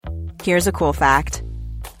Here's a cool fact.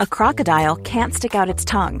 A crocodile can't stick out its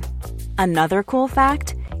tongue. Another cool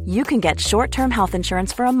fact, you can get short-term health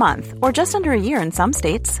insurance for a month or just under a year in some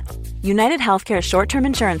states. United Healthcare short-term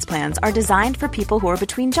insurance plans are designed for people who are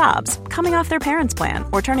between jobs, coming off their parents' plan,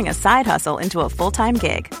 or turning a side hustle into a full-time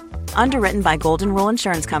gig. Underwritten by Golden Rule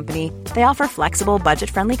Insurance Company, they offer flexible,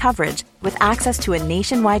 budget-friendly coverage with access to a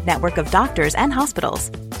nationwide network of doctors and hospitals.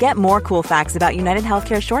 Get more cool facts about United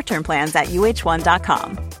Healthcare short-term plans at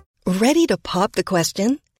uh1.com. Ready to pop the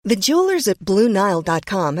question? The jewelers at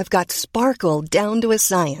BlueNile.com have got sparkle down to a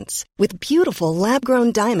science with beautiful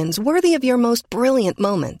lab-grown diamonds worthy of your most brilliant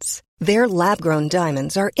moments. Their lab-grown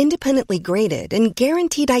diamonds are independently graded and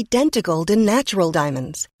guaranteed identical to natural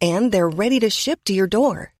diamonds, and they're ready to ship to your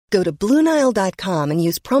door. Go to BlueNile.com and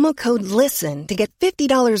use promo code LISTEN to get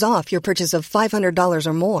 $50 off your purchase of $500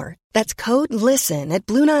 or more. That's code LISTEN at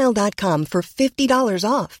BlueNile.com for $50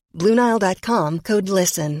 off. BlueNile.com, code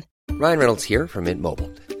LISTEN. Ryan Reynolds here from Mint Mobile.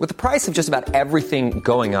 With the price of just about everything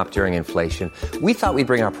going up during inflation, we thought we'd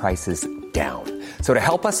bring our prices down. So to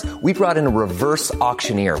help us, we brought in a reverse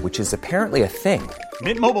auctioneer, which is apparently a thing.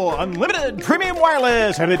 Mint Mobile Unlimited Premium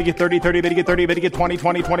Wireless. How to get 30, 30, bit to get 30, bit to get 20,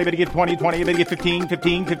 20, 20, bit to get 20, 20, bit to get 15,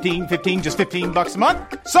 15, 15, 15, just $15 a month?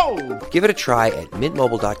 Sold! Give it a try at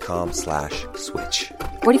mintmobile.com/switch.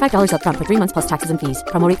 $45 up front for 3 months plus taxes and fees.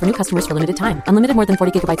 Promo rate for new customers for limited time. Unlimited more than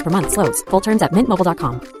 40 gigabytes per month. Slows full terms at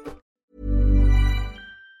mintmobile.com.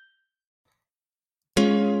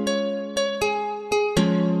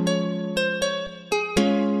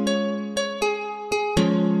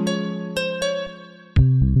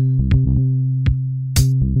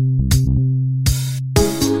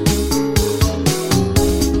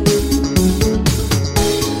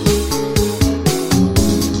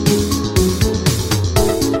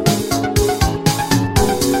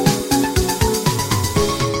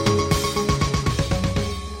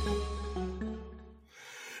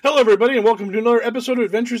 Hello, everybody, and welcome to another episode of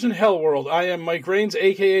Adventures in Hell World. I am Mike Rains,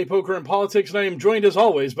 a.k.a. Poker and Politics, and I am joined, as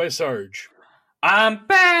always, by Sarge. I'm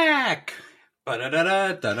back!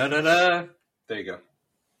 Ba-da-da-da-da-da-da-da. There you go.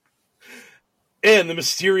 And the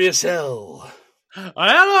mysterious Hell.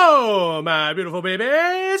 Hello, my beautiful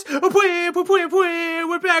babies!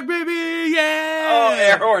 We're back, baby! Yeah! Oh,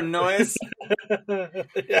 air horn noise.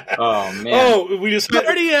 Yeah. Oh, man. Oh, we just...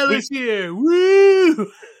 Party Ellis here!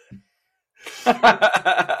 Woo!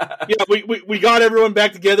 Yeah, we got everyone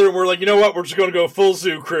back together, and we're like, you know what? We're just going to go full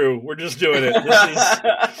zoo crew. We're just doing it. This is,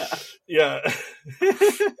 yeah.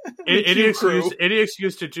 Any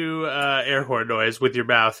excuse to do air horn noise with your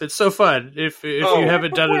mouth. It's so fun. If you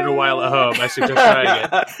haven't done it in a while at home, I suggest trying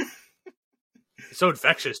it. It's so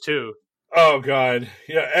infectious too. Oh God,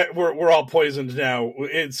 yeah, we're all poisoned now.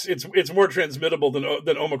 It's more transmittable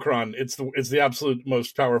than Omicron. It's the absolute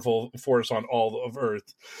most powerful force on all of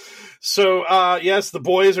Earth. So yes, the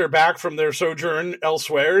boys are back from their sojourn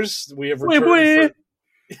elsewheres. We have returned.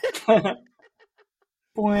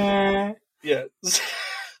 Yeah.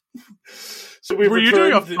 So were you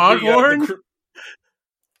doing a foghorn?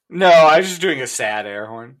 No, I was just doing a sad air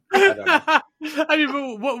horn. I don't know. I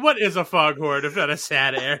mean, what is a foghorn if not a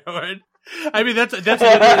sad air horn? I mean, that's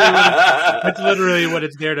literally what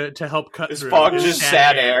it's there to help cut through. Fog is just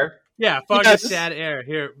sad air. Yeah, fog is sad air.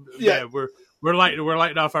 Here, yeah, we're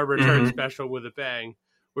lighting off our return special with a bang.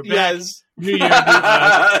 We're back. Yes. New Year, new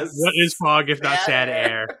us. What is fog if not sad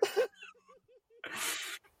air?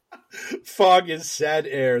 Fog is Sad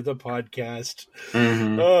Air, the podcast.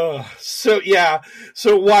 Mm-hmm.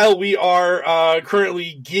 So while we are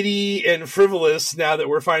currently giddy and frivolous now that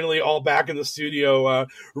we're finally all back in the studio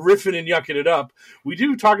riffing and yucking it up, we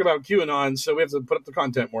do talk about QAnon, so we have to put up the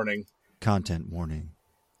content warning. Content warning.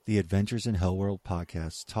 The Adventures in Hellworld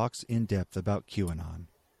podcast talks in depth about QAnon,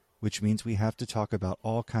 which means we have to talk about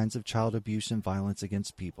all kinds of child abuse and violence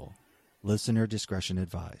against people. Listener discretion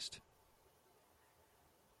advised.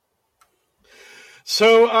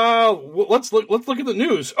 So let's look at the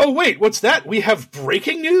news. Oh wait, what's that? We have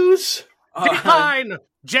breaking news? Behind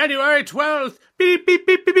January 12th. Beep, beep,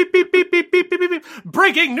 beep, beep, beep, beep, beep, beep, beep, beep, beep.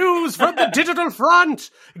 Breaking news from the digital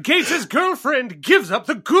front. Gates' girlfriend gives up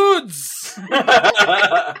the goods.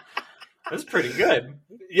 That's pretty good.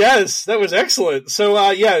 Yes, that was excellent. So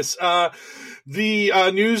the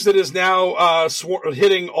news that is now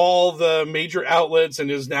hitting all the major outlets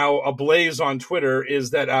and is now ablaze on Twitter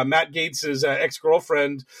is that Matt Gaetz'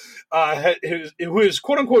 ex-girlfriend, who is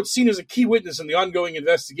quote-unquote seen as a key witness in the ongoing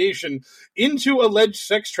investigation into alleged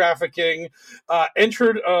sex trafficking,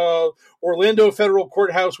 entered Orlando federal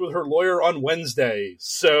courthouse with her lawyer on Wednesday.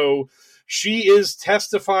 So she is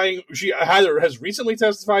testifying. She either has recently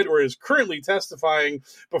testified or is currently testifying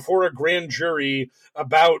before a grand jury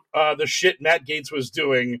about the shit Matt Gaetz was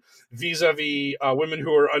doing vis-a-vis women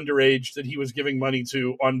who are underage that he was giving money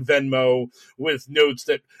to on Venmo with notes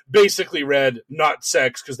that basically read "not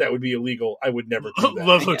sex" because that would be illegal. I would never do that.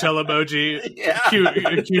 Love hotel emoji,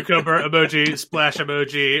 cucumber emoji, splash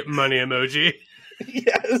emoji, money emoji.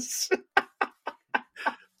 Yes.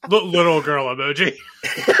 Little girl emoji.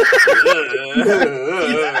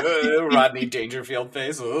 Rodney Dangerfield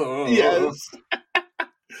face. Yes.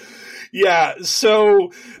 Yeah.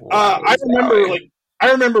 So I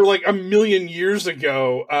remember like a million years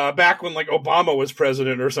ago, back when like Obama was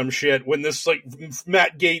president or some shit, when this like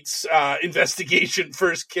Matt Gaetz investigation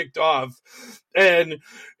first kicked off, and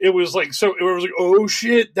it was like, oh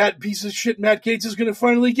shit, that piece of shit Matt Gaetz is going to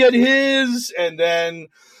finally get his, and then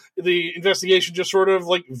the investigation just sort of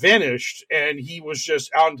like vanished, and he was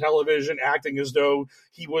just out on television acting as though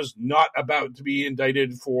he was not about to be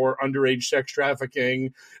indicted for underage sex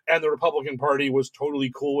trafficking, and the Republican Party was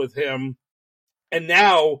totally cool with him. And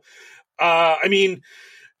now, I mean,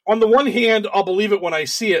 on the one hand, I'll believe it when I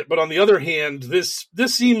see it, but on the other hand, this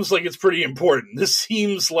seems like it's pretty important. This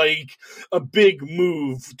seems like a big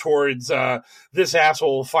move towards this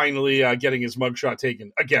asshole finally getting his mugshot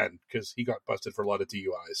taken again, because he got busted for a lot of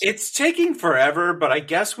DUIs. It's taking forever, but I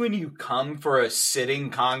guess when you come for a sitting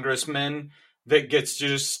congressman that gets to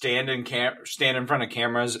just stand in front of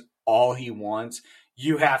cameras all he wants,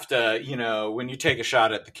 you have to, when you take a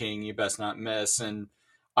shot at the king, you best not miss. And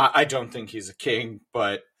I don't think he's a king,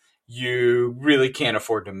 but you really can't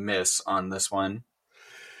afford to miss on this one.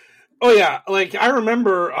 Oh yeah, like I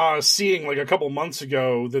remember seeing like a couple months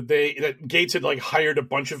ago that Gaetz had like hired a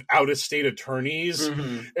bunch of out of state attorneys,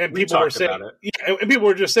 and people were saying, and people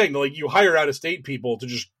were just saying like you hire out of state people to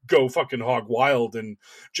just go fucking hog wild and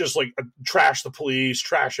just like trash the police,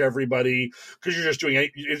 trash everybody, because you're just doing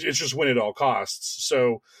it's just win at all costs.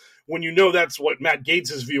 So when you know that's what Matt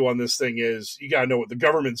Gaetz's view on this thing is, you got to know what the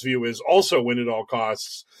government's view is, also win at all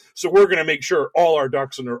costs. So we're going to make sure all our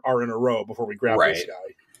ducks are in a row before we grab this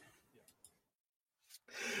guy.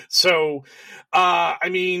 So, I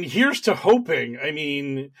mean, here's to hoping. I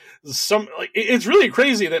mean, it's really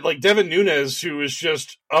crazy that like Devin Nunes, who is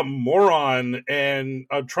just a moron and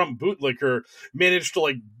a Trump bootlicker, managed to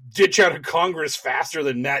like ditch out of Congress faster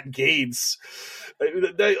than Matt Gaetz.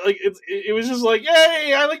 It was just like,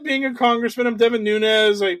 hey, I like being a congressman. I'm Devin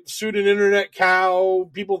Nunes. I sued an internet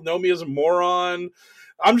cow. People know me as a moron.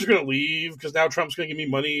 I'm just going to leave because now Trump's going to give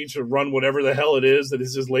me money to run whatever the hell it is that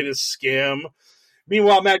is his latest scam.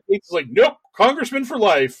 Meanwhile, Matt Gaetz is like, nope, congressman for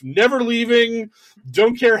life, never leaving,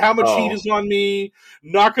 don't care how much heat is on me,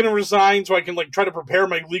 not going to resign so I can like try to prepare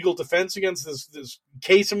my legal defense against this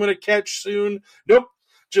case I'm going to catch soon. Nope,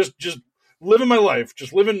 just living my life,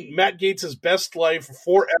 just living Matt Gaetz's best life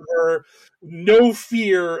forever. No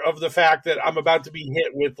fear of the fact that I'm about to be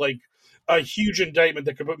hit with like a huge indictment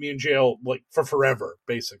that could put me in jail like for forever,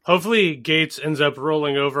 basically. Hopefully Gaetz ends up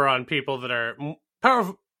rolling over on people that are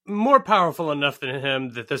more powerful enough than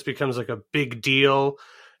him that this becomes like a big deal,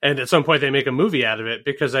 and at some point they make a movie out of it,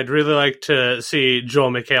 because I'd really like to see Joel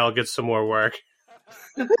McHale get some more work.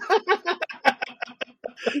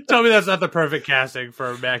 Tell me that's not the perfect casting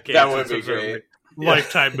for Matt Gaetz. That would be great.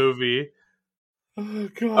 Lifetime movie. Oh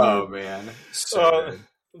god. Oh man. So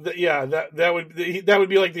that would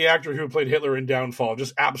be like the actor who played Hitler in Downfall,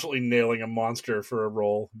 just absolutely nailing a monster for a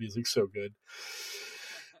role. He's like so good.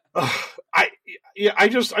 I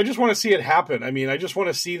just want to see it happen. I mean, I just want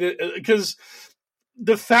to see that, because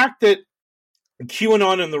the fact that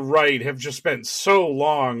QAnon and the right have just spent so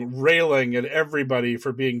long railing at everybody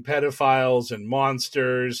for being pedophiles and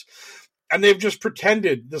monsters, and they've just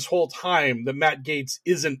pretended this whole time that Matt Gaetz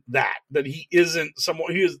isn't that he isn't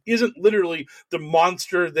someone, he isn't literally the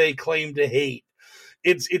monster they claim to hate.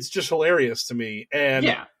 It's just hilarious to me. And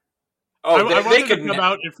yeah. I want them to come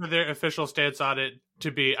out for their official stance on it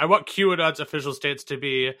to be, I want QAnon's official stance to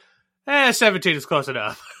be, 17 is close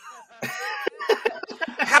enough.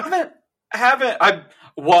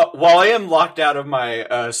 While I am locked out of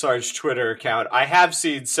my Sarge Twitter account, I have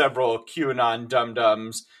seen several QAnon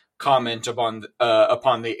dum-dums comment upon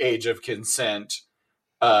the age of consent,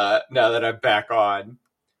 now that I'm back on.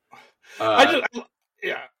 I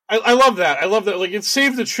love that. I love that. Like, it's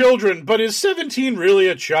save the children, but is 17 really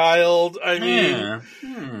a child? I mean,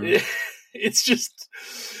 it's just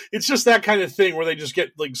that kind of thing where they just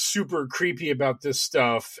get like super creepy about this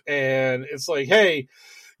stuff. And it's like, hey,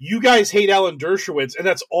 you guys hate Alan Dershowitz, and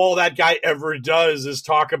that's all that guy ever does is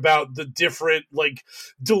talk about the different like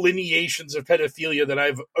delineations of pedophilia that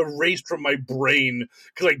I've erased from my brain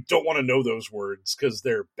because I don't want to know those words because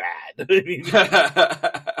they're bad.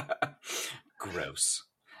 Gross.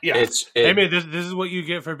 Yeah, I mean, this is what you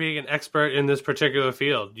get for being an expert in this particular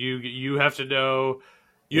field. You have to know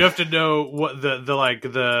what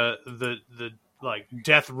the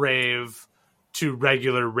death rave to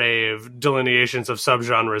regular rave delineations of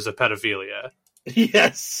subgenres of pedophilia.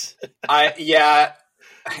 Yes.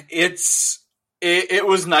 It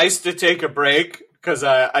was nice to take a break because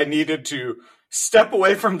I needed to step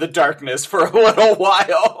away from the darkness for a little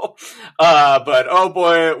while. But oh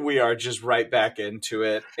boy, we are just right back into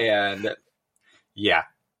it. And yeah.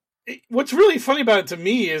 What's really funny about it to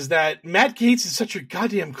me is that Matt Gaetz is such a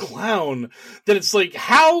goddamn clown that it's like,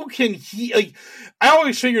 how can he, like, I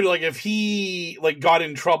always figured like if he like got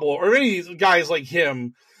in trouble or any guys like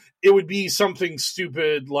him, it would be something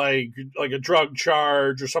stupid like a drug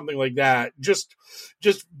charge or something like that. Just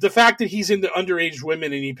the fact that he's into underage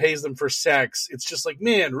women and he pays them for sex. It's just like,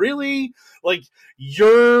 man, really? Like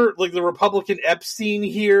you're like the Republican Epstein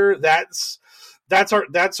here. That's Matt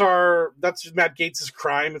Gaetz's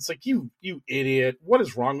crime. It's like, you idiot. What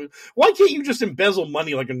is wrong with you? Why can't you just embezzle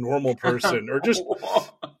money like a normal person or just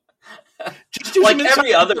do like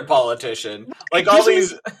every other politician? Like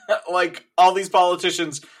all these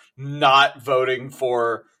politicians not voting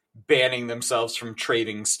for banning themselves from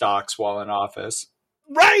trading stocks while in office.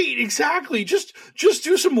 Right, exactly. Just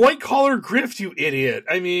do some white collar grift, you idiot.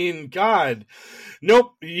 I mean, God.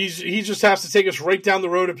 Nope, he just has to take us right down the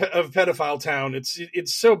road of pedophile town.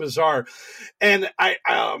 It's so bizarre, and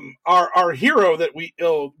our hero that we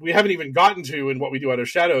haven't even gotten to in What We Do Out of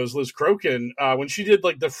Shadows, Liz Crokin, when she did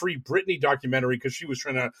like the Free Britney documentary because she was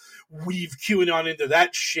trying to weave QAnon into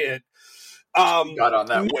that shit. Got on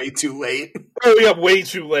that way too late. Oh yeah, way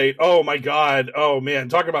too late. Oh my God. Oh man,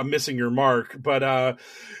 talk about missing your mark. But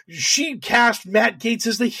she cast Matt Gaetz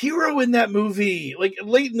as the hero in that movie. Like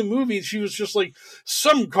late in the movie, she was just like,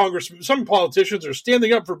 some politicians are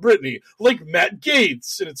standing up for Britney, like Matt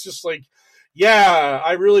Gaetz, and it's just like, yeah,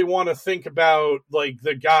 I really want to think about like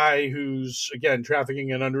the guy who's again trafficking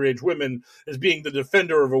in underage women as being the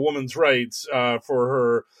defender of a woman's rights for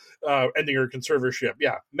her. Ending her conservatorship.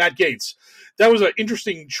 Yeah, Matt Gaetz. That was an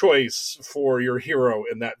interesting choice for your hero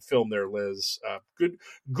in that film there, Liz.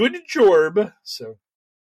 Good job. So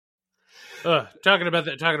talking about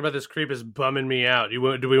this creep is bumming me out. Do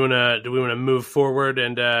we want to move forward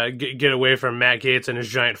and get away from Matt Gaetz and his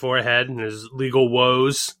giant forehead and his legal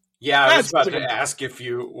woes? Yeah, I was about to ask if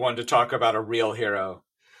you wanted to talk about a real hero,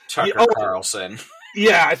 Tucker Carlson.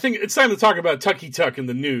 Yeah, I think it's time to talk about Tucky Tuck in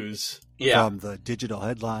the news. Yeah. From the digital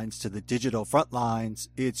headlines to the digital front lines,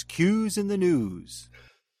 it's Q's in the news.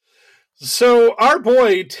 So our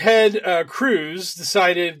boy Ted Cruz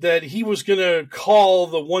decided that he was going to call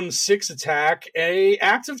the 1-6 attack an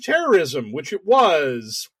act of terrorism, which it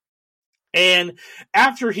was. And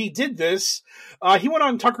after he did this, he went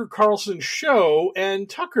on Tucker Carlson's show, and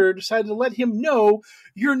Tucker decided to let him know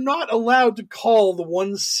you're not allowed to call the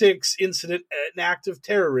 1-6 incident an act of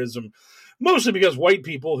terrorism. Mostly because white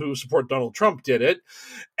people who support Donald Trump did it.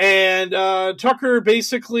 And Tucker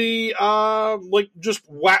basically, Ted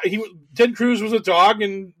Cruz was a dog,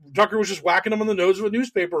 and Tucker was just whacking him on the nose with a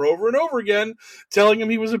newspaper over and over again, telling him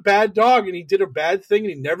he was a bad dog and he did a bad thing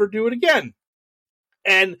and he'd never do it again.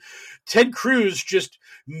 And Ted Cruz just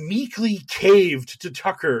meekly caved to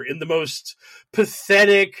Tucker in the most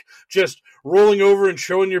pathetic, just rolling over and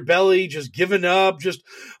showing your belly, just giving up, just,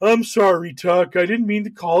 I'm sorry, Tuck, I didn't mean to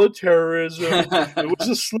call it terrorism. It was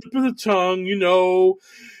a slip of the tongue, you know.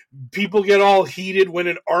 People get all heated when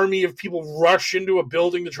an army of people rush into a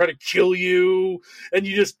building to try to kill you, and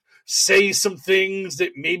you just say some things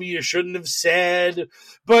that maybe you shouldn't have said.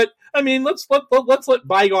 But I mean, let's let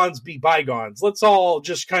bygones be bygones. Let's all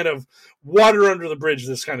just kind of water under the bridge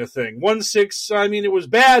this kind of thing. 1-6, I mean, it was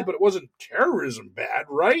bad, but it wasn't terrorism bad,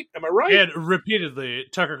 right? Am I right? And repeatedly,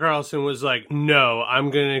 Tucker Carlson was like, no,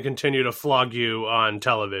 I'm going to continue to flog you on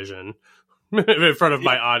television in front of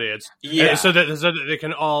my audience. Yeah. So that they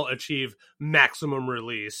can all achieve maximum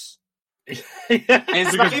release. Yeah.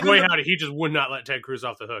 Because boy howdy, he just would not let Ted Cruz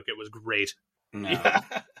off the hook. It was great. No. Yeah.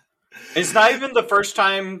 It's not even the first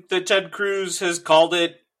time that Ted Cruz has called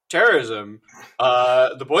it terrorism.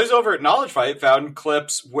 The boys over at Knowledge Fight found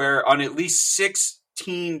clips where on at least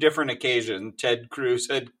 16 different occasions Ted Cruz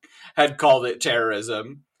had called it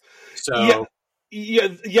terrorism. So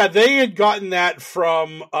Yeah, they had gotten that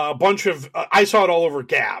from a bunch of. I saw it all over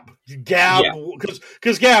Gab. Gab,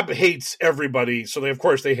 because Gab hates everybody, so of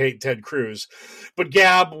course they hate Ted Cruz. But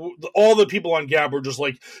Gab, all the people on Gab were just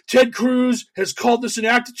like, Ted Cruz has called this an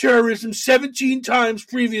act of terrorism 17 times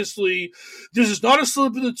previously. This is not a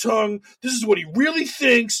slip of the tongue. This is what he really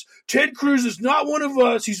thinks. Ted Cruz is not one of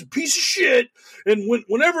us. He's a piece of shit. And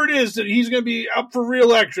whenever it is that he's going to be up for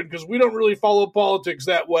re-election, because we don't really follow politics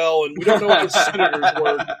that well, and we don't know how the senators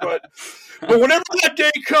work, but whenever that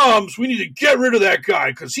day comes, we need to get rid of that guy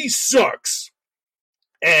because he sucks.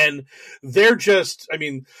 And they're just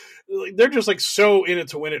like so in it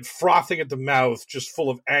to win it, frothing at the mouth, just full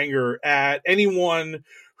of anger at anyone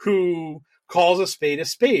who calls a spade a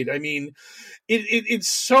spade. I mean, it's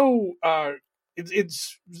so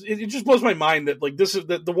it just blows my mind that like this is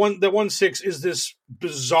the 1-6 is this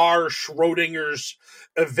bizarre Schrodinger's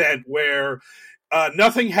event where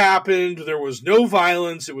nothing happened. There was no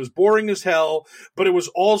violence. It was boring as hell, but it was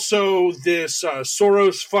also this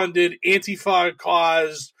Soros-funded,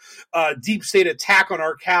 Antifa-caused, deep state attack on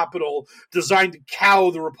our Capitol designed to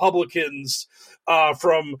cow the Republicans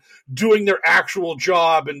from doing their actual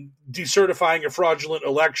job and decertifying a fraudulent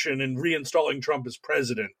election and reinstalling Trump as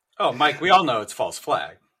president. Oh, Mike, we all know it's false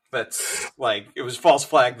flag. That's like, it was false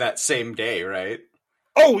flag that same day, right?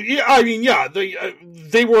 Oh, yeah, I mean, yeah,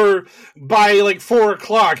 they were, by like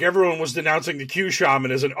 4:00, everyone was denouncing the Q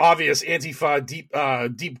Shaman as an obvious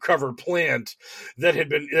Antifa deep cover plant that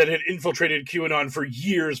had infiltrated QAnon for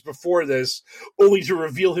years before this, only to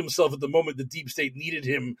reveal himself at the moment the deep state needed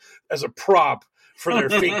him as a prop for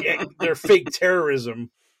their fake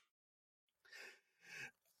terrorism.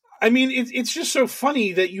 I mean, it's just so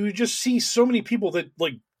funny that you just see so many people that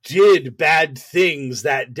like did bad things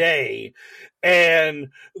that day, and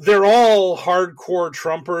they're all hardcore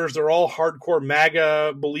Trumpers. They're all hardcore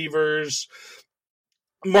MAGA believers.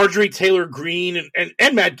 Marjorie Taylor Greene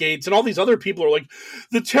and Matt Gaetz and all these other people are like,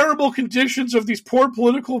 the terrible conditions of these poor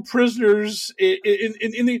political prisoners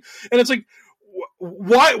in the, and it's like,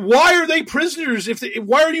 why are they prisoners?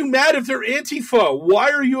 Why are you mad if they're Antifa?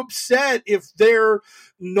 Why are you upset if they're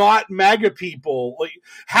not MAGA people? Like,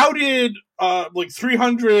 how did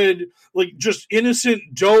 300 like just innocent,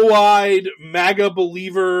 doe-eyed MAGA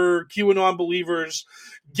believer, QAnon believers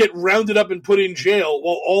get rounded up and put in jail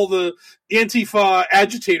while all the Antifa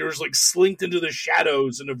agitators like slinked into the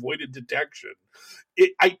shadows and avoided detection?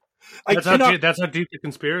 That's how deep the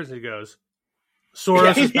conspiracy goes.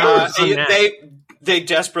 Soros is they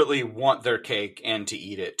desperately want their cake and to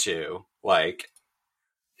eat it too. Paul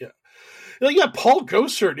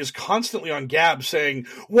Gosart is constantly on Gab saying,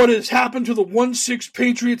 what has happened to the 1-6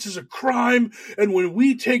 Patriots is a crime, and when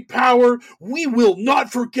we take power, we will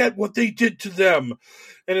not forget what they did to them.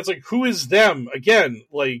 And it's like, who is them? Again,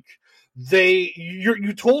 like,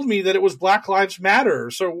 you told me that it was Black Lives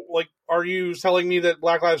Matter, so, like, are you telling me that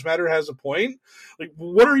Black Lives Matter has a point? Like,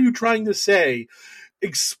 what are you trying to say?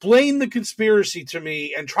 Explain the conspiracy to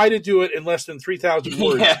me and try to do it in less than 3,000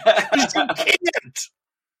 words. You can't!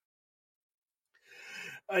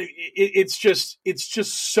 It's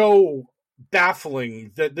just so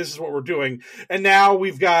baffling that this is what we're doing. And now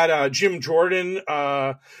we've got Jim Jordan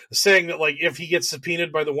saying that like if he gets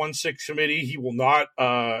subpoenaed by the 1-6 committee, he will not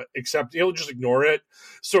accept. He'll just ignore it.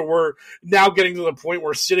 So we're now getting to the point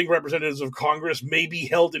where sitting representatives of Congress may be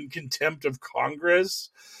held in contempt of Congress.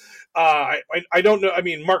 I don't know. I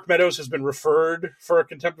mean, Mark Meadows has been referred for a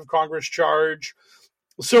contempt of Congress charge.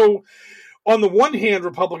 So on the one hand,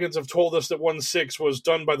 Republicans have told us that 1-6 was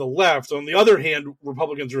done by the left. On the other hand,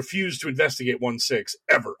 Republicans refuse to investigate 1-6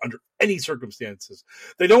 ever, under any circumstances.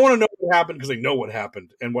 They don't want to know what happened because they know what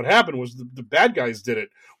happened. And what happened was the bad guys did it,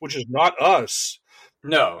 which is not us.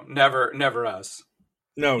 No, never us.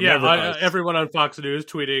 No, yeah, never us. Everyone on Fox News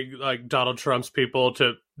tweeting like Donald Trump's people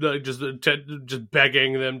to just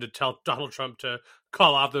begging them to tell Donald Trump to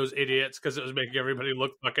call off those idiots because it was making everybody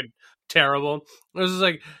look fucking terrible. It was just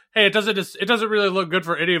like, hey, it doesn't really look good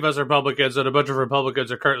for any of us Republicans, and a bunch of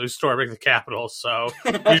Republicans are currently storming the Capitol. So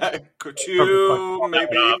could you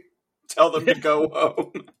maybe tell them to go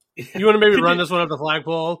home? You want to maybe run this one up the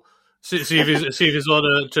flagpole? See if he's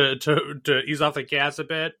willing to ease off the gas a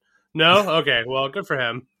bit. No, okay, well, good for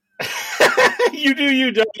him. You do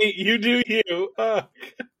you, Donnie. You do you. Yeah,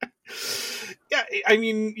 I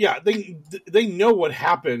mean, yeah, they know what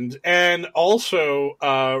happened, and also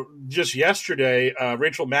just yesterday,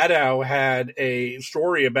 Rachel Maddow had a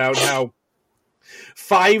story about how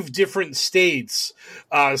 5 different states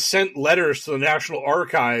sent letters to the National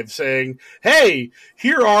Archives saying, hey,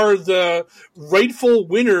 here are the rightful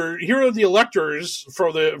winner. Here are the electors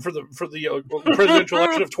for the presidential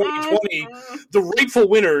election of 2020, the rightful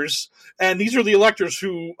winners. And these are the electors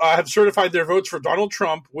who have certified their votes for Donald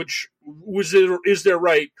Trump, which is their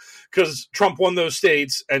right because Trump won those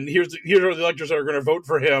states. And here are the electors that are going to vote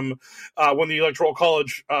for him when the Electoral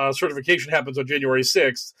College certification happens on January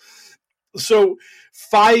 6th. So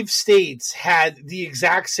 5 states had the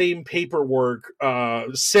exact same paperwork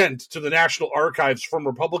sent to the National Archives from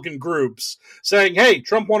Republican groups saying, hey,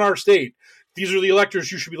 Trump won our state. These are the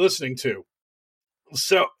electors you should be listening to.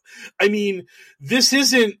 So, I mean, this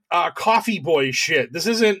isn't coffee boy shit. This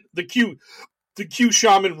isn't the Q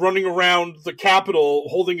shaman running around the Capitol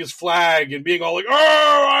holding his flag and being all like,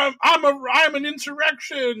 "Oh, I'm an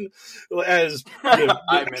insurrection," as I'm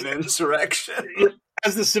an insurrection.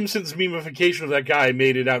 As the Simpsons memification of that guy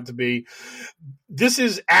made it out to be. This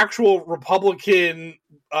is actual Republican.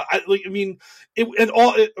 If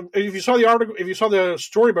you saw the article, if you saw the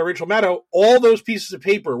story by Rachel Maddow, all those pieces of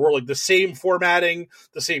paper were like the same formatting,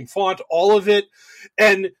 the same font, all of it.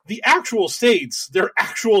 And the actual states, their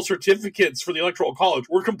actual certificates for the Electoral College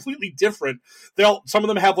were completely different. Some of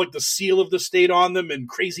them have like the seal of the state on them and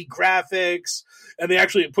crazy graphics. And they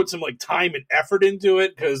actually put some like time and effort into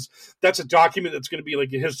it because that's a document that's going to be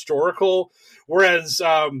like historical. Whereas,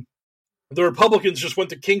 the Republicans just went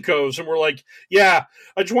to Kinko's and were like, yeah,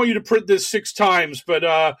 I just want you to print this 6 times,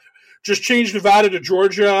 but just change Nevada to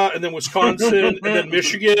Georgia and then Wisconsin and then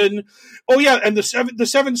Michigan. Oh, yeah, and the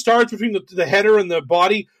 7 stars between the header and the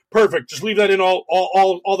body, perfect. Just leave that in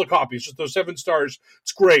all the copies, just those 7 stars.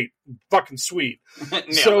 It's great. Fucking sweet.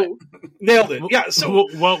 Nailed it. Yeah. So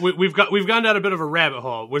we've gone down a bit of a rabbit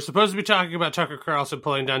hole. We're supposed to be talking about Tucker Carlson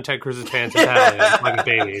pulling down Ted Cruz's pants and Italian like a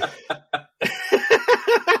baby.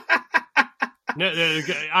 No,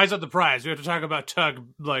 eyes on the prize. We have to talk about Tug,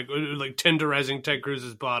 like tenderizing Ted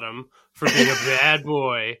Cruz's bottom for being a bad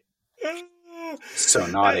boy. So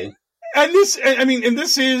naughty. And this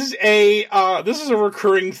is a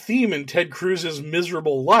recurring theme in Ted Cruz's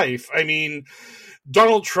miserable life. I mean,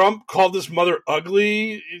 Donald Trump called his mother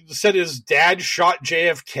ugly, said his dad shot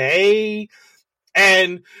JFK.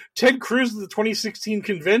 And Ted Cruz at the 2016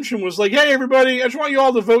 convention was like, hey, everybody, I just want you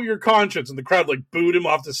all to vote your conscience. And the crowd like booed him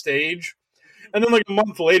off the stage. And then like a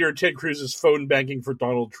month later, Ted Cruz is phone banking for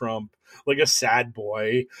Donald Trump, like a sad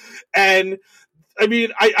boy. And I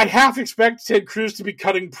mean, I half expect Ted Cruz to be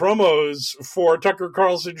cutting promos for Tucker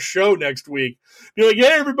Carlson's show next week. Be like,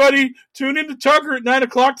 hey, everybody, tune into Tucker at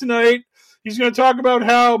 9:00 tonight. He's going to talk about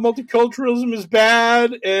how multiculturalism is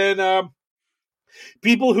bad and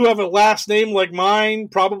people who have a last name like mine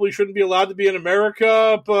probably shouldn't be allowed to be in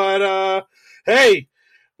America. But hey,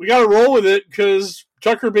 we got to roll with it because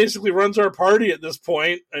Tucker basically runs our party at this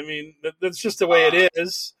point. I mean, that's just the way it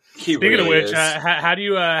is. Speaking of which, how do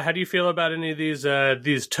you feel about any of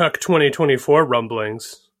these Tuck 2024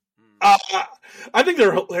 rumblings? I think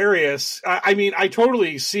they're hilarious. I mean, I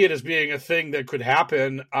totally see it as being a thing that could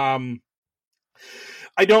happen.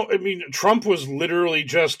 Trump was literally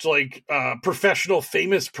just like a professional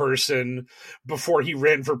famous person before he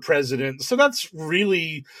ran for president. So that's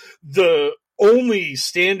really the only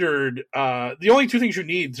standard, the only 2 things you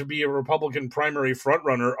need to be a Republican primary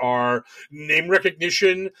frontrunner are name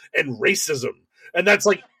recognition and racism. And that's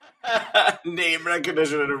like name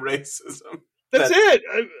recognition and racism. That's it.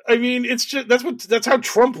 I mean, it's just that's how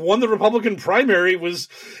Trump won the Republican primary. Was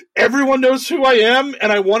everyone knows who I am, and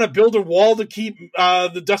I want to build a wall to keep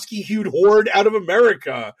the dusky-hued horde out of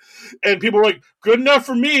America. And people are like, "Good enough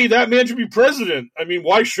for me. That man should be president." I mean,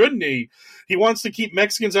 why shouldn't he? He wants to keep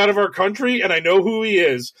Mexicans out of our country, and I know who he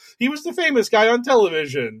is. He was the famous guy on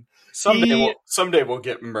television. Someday we'll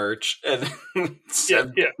get merch and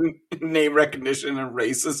name recognition and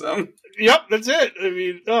racism. Yep, that's it. I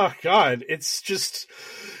mean, oh God, it's just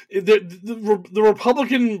the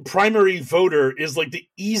Republican primary voter is like the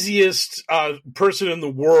easiest person in the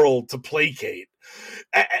world to placate.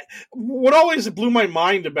 What always blew my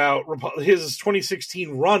mind about his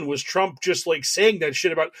 2016 run was Trump just like saying that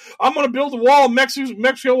shit about, I'm going to build a wall, Mexico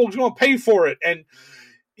is going to pay for it. And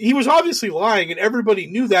he was obviously lying and everybody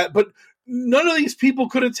knew that, but none of these people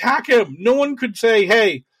could attack him. No one could say,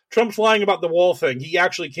 hey, Trump's lying about the wall thing. He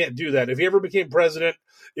actually can't do that. If he ever became president,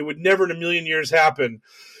 it would never in a million years happen.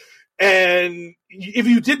 And if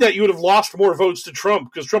you did that, you would have lost more votes to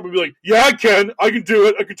Trump because Trump would be like, yeah, I can do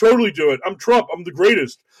it. I can totally do it. I'm Trump. I'm the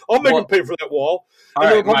greatest. I'll make him pay for that wall. All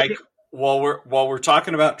right, Mike, while we're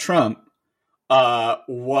talking about Trump,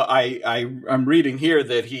 what I'm reading here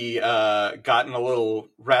that he gotten a little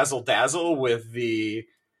razzle dazzle with the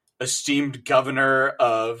esteemed governor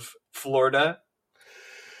of Florida.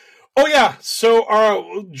 Oh yeah,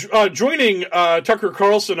 so joining Tucker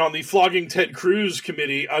Carlson on the flogging Ted Cruz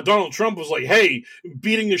committee, Donald Trump was like, "Hey,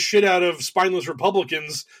 beating the shit out of spineless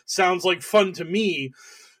Republicans sounds like fun to me."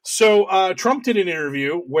 So Trump did an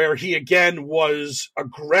interview where he again was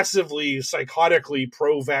aggressively, psychotically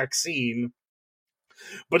pro-vaccine.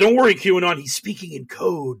 But don't worry, QAnon, he's speaking in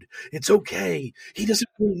code. It's okay. He doesn't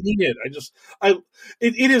really mean it.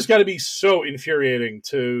 It has got to be so infuriating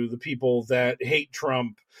to the people that hate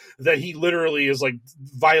Trump that he literally is like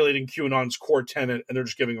violating QAnon's core tenet, and they're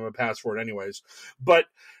just giving him a pass for it anyways. But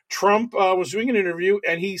Trump was doing an interview,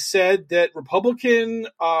 and he said that Republican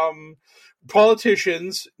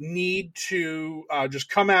politicians need to just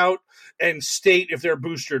come out and state if they're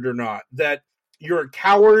boosted or not. That you're a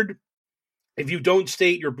coward if you don't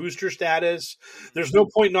state your booster status. There's no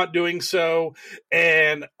point not doing so.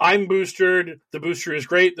 And I'm boosted. The booster is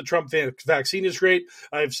great. The Trump vaccine is great.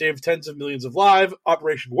 I've saved tens of millions of lives.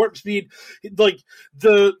 Operation Warp Speed. Like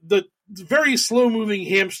the very slow moving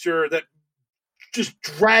hamster that just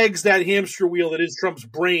drags that hamster wheel that is Trump's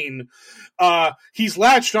brain. He's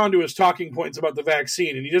latched onto his talking points about the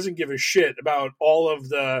vaccine, and he doesn't give a shit about all of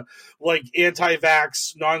the like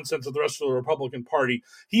anti-vax nonsense of the rest of the Republican Party.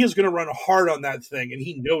 He is going to run hard on that thing, and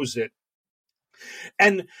he knows it.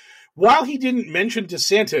 And while he didn't mention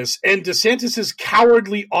DeSantis, and DeSantis's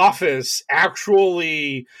cowardly office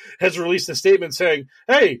actually has released a statement saying,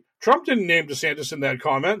 "Hey, Trump didn't name DeSantis in that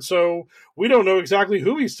comment, so we don't know exactly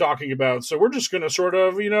who he's talking about. So we're just going to sort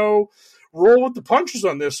of, roll with the punches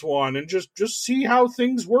on this one and just see how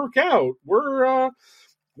things work out. We're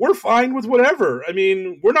fine with whatever. I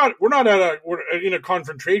mean, we're in a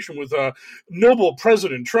confrontation with noble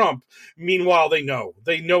President Trump. Meanwhile,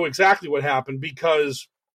 they know exactly what happened because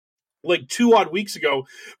like 2 odd weeks ago,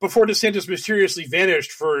 before DeSantis mysteriously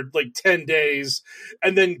vanished for like 10 days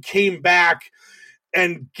and then came back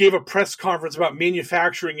and gave a press conference about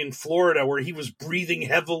manufacturing in Florida where he was breathing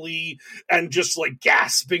heavily and just like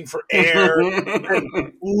gasping for air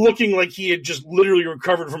and looking like he had just literally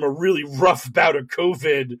recovered from a really rough bout of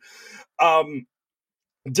COVID.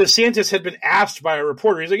 DeSantis had been asked by a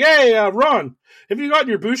reporter, he's like, "Hey, Ron, have you gotten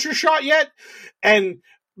your booster shot yet?" And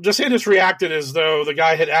DeSantis reacted as though the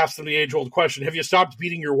guy had asked him the age-old question, "Have you stopped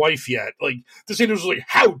beating your wife yet?" Like DeSantis was like,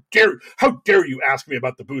 "How dare you ask me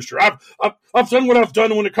about the booster? I've done what I've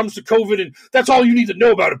done when it comes to COVID, and that's all you need to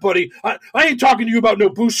know about it, buddy. I ain't talking to you about no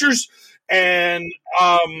boosters." And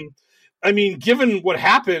I mean, given what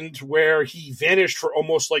happened, where he vanished for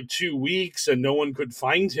almost like 2 weeks and no one could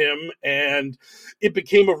find him, and it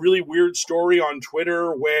became a really weird story on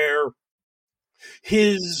Twitter where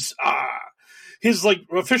his like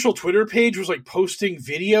official Twitter page was like posting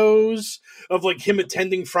videos of like him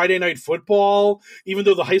attending Friday Night Football, even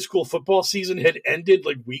though the high school football season had ended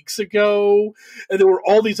like weeks ago. And there were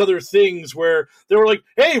all these other things where they were like,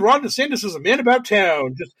 "Hey, Ron DeSantis is a man about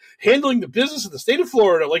town, just handling the business of the state of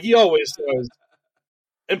Florida like he always does."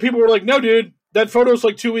 And people were like, "No, dude, that photo's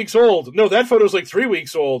like 2 weeks old. No, that photo's like 3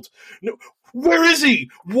 weeks old. No, where is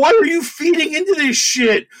he? Why are you feeding into this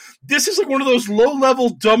shit?" This is like one of those low-level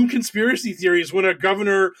dumb conspiracy theories when a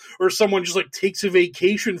governor or someone just like takes a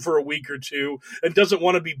vacation for a week or two and doesn't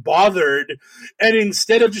want to be bothered. And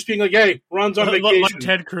instead of just being like, "Hey, Ron's on vacation." Like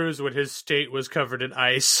Ted Cruz when his state was covered in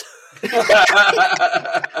ice. He's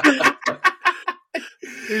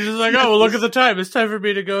just like, "Oh, well, look at the time. It's time for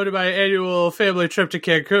me to go to my annual family trip to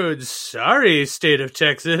Cancun. Sorry, state of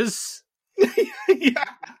Texas." Yeah.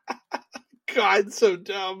 God, so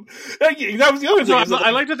dumb. That was the other thing. I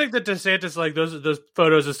like to think that DeSantis, like those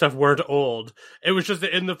photos and stuff, weren't old. It was just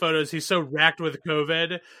that in the photos he's so racked with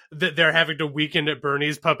COVID that they're having to Weekend at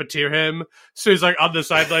Bernie's puppeteer him. So he's like on the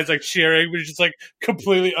sidelines, like cheering, but he's just like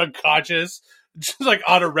completely unconscious, just like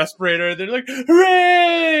on a respirator. They're like,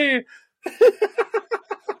 "Hooray!"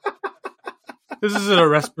 This isn't a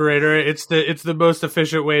respirator. It's the most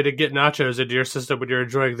efficient way to get nachos into your system when you're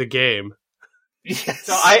enjoying the game. Yes.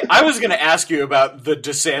 So I was going to ask you about the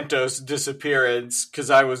DeSantis disappearance because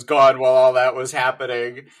I was gone while all that was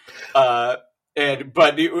happening, but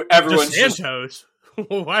everyone's DeSantis.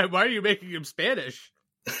 Why are you making him Spanish?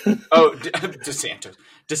 Oh,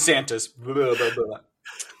 DeSantis. Blah, blah, blah.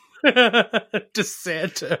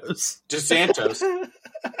 DeSantis.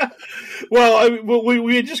 Well,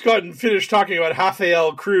 we had just finished talking about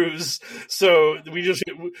Rafael Cruz, so we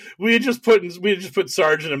had just put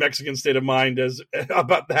Sarge in a Mexican state of mind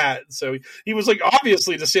about that. So he was like,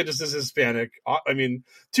 obviously DeSantis is Hispanic. I mean,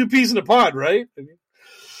 two peas in a pod, right?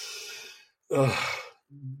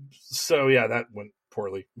 So yeah, that went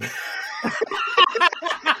poorly.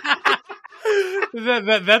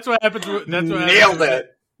 That's what happens. Nailed it.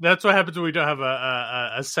 That's what happens when we don't have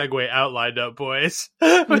a segue outlined up, boys.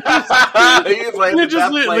 We're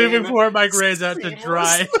just leaving poor Mike Reyes out to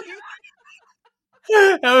dry.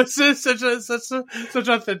 That was just such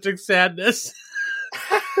authentic sadness.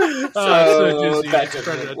 So that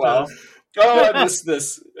didn't well. Oh, I missed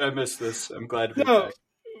this. I'm glad to be back.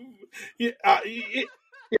 Yeah,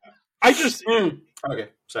 I just okay.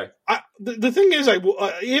 Sorry. The thing is,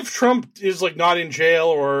 if Trump is like not in jail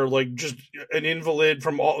or like just an invalid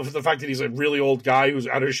from the fact that he's a really old guy who's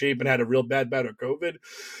out of shape and had a real bad bout of COVID,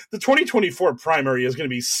 the 2024 primary is going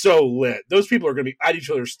to be so lit. Those people are going to be at each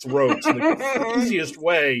other's throats in the easiest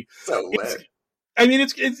way. So lit.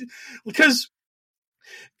 It's because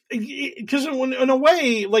in a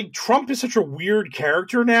way, like, Trump is such a weird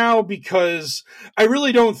character now, because I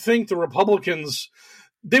really don't think the Republicans,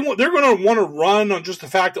 they're going to want to run on just the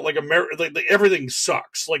fact that like everything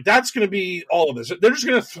sucks. Like, that's going to be all of this. They're just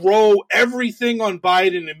going to throw everything on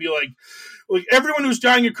Biden and be like everyone who's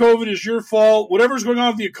dying of COVID is your fault. Whatever's going on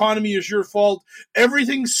with the economy is your fault.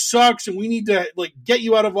 Everything sucks, and we need to like get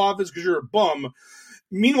you out of office because you're a bum.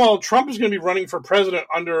 Meanwhile, Trump is going to be running for president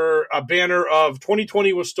under a banner of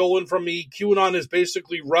 2020 was stolen from me. QAnon is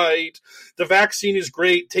basically right. The vaccine is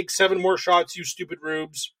great. Take 7 more shots, you stupid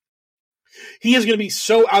rubes. He is going to be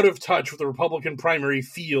so out of touch with the Republican primary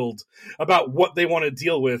field about what they want to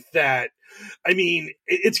deal with that, I mean,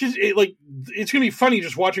 it's going to be funny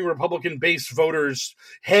just watching Republican-based voters'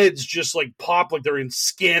 heads just like pop like they're in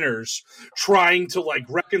scanners, trying to like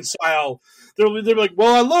reconcile. They're like,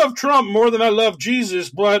 well, I love Trump more than I love Jesus,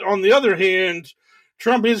 but on the other hand,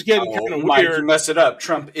 Trump is getting kind of weird. You mess it up.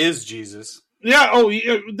 Trump is Jesus. Yeah,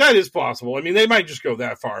 that is possible. I mean, they might just go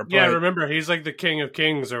that far. But... Yeah, remember, he's like the king of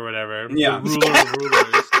kings or whatever. Yeah. The ruler of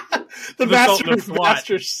rulers. the master of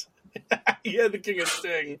masters. Yeah, the king of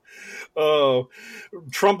sting. Oh,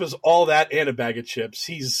 Trump is all that and a bag of chips.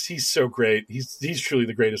 He's so great. He's truly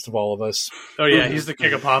the greatest of all of us. Oh yeah, he's the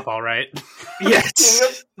king of pop, all right.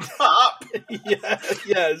 Yes, pop. Yeah,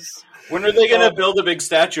 yes. When are they going to build a big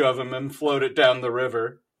statue of him and float it down the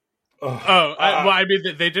river? I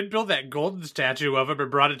mean, they did build that golden statue of him and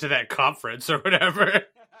brought it to that conference or whatever.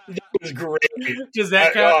 That was great. Does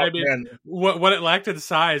that count? I mean, what it lacked in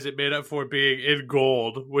size, it made up for being in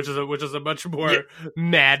gold, which is a much more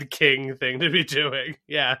Mad King thing to be doing.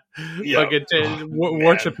 Yeah,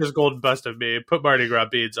 worship his golden bust of me. Put Mardi Gras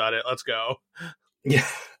beads on it. Let's go. Yeah.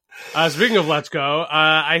 Speaking of let's go,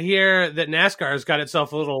 I hear that NASCAR has got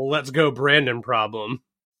itself a little let's go Brandon problem.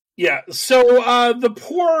 Yeah, so the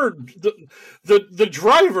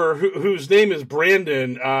driver whose name is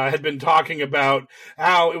Brandon had been talking about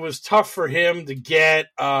how it was tough for him to get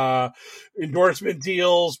endorsement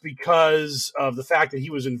deals because of the fact that he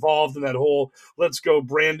was involved in that whole "Let's Go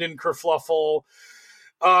Brandon" kerfluffle.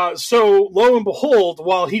 So lo and behold,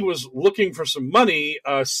 while he was looking for some money,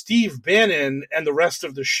 Steve Bannon and the rest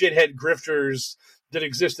of the shithead grifters that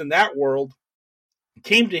exist in that world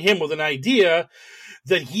came to him with an idea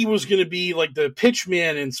that he was going to be like the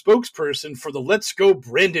pitchman and spokesperson for the Let's Go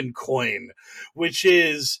Brandon coin, which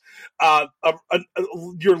is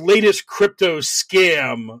your latest crypto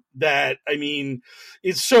scam that, I mean,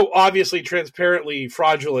 it's so obviously transparently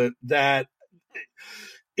fraudulent that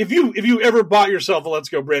if you ever bought yourself a Let's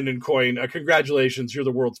Go Brandon coin, congratulations, you're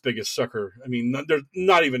the world's biggest sucker. I mean, they're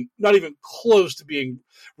not even close to being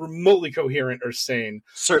remotely coherent or sane.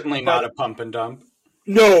 Certainly not a pump and dump.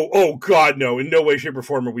 No, oh God, no! In no way, shape, or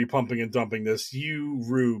form are we pumping and dumping this. You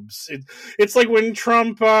rubes! It's like when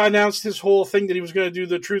Trump announced his whole thing that he was going to do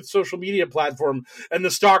the Truth social media platform, and the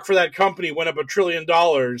stock for that company went up $1 trillion,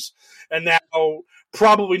 and now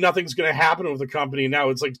probably nothing's going to happen with the company. Now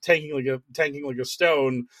it's like tanking like a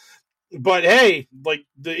stone. But hey, like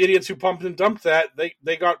the idiots who pumped and dumped that,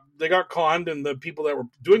 they got conned, and the people that were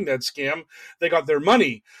doing that scam, they got their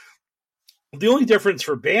money. The only difference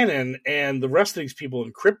for Bannon and the rest of these people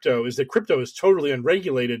in crypto is that crypto is totally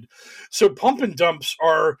unregulated. So pump and dumps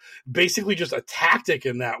are basically just a tactic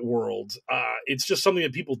in that world. It's just something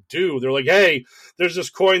that people do. They're like, hey, there's this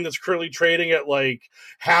coin that's currently trading at like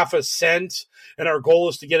half a cent, and our goal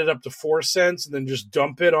is to get it up to 4 cents and then just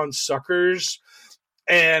dump it on suckers.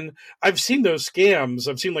 And I've seen those scams.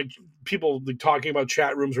 I've seen like people like, talking about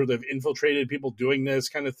chat rooms where they've infiltrated people doing this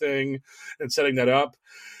kind of thing and setting that up.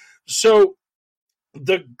 So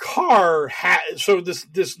the car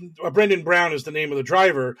this Brandon Brown is the name of the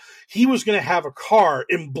driver. He was going to have a car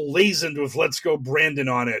emblazoned with "Let's Go Brandon"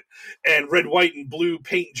 on it, and red, white, and blue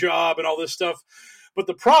paint job and all this stuff. But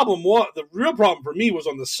the real problem for me was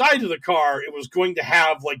on the side of the car. It was going to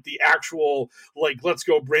have like the actual like Let's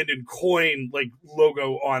Go Brandon coin like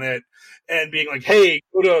logo on it, and being like, hey,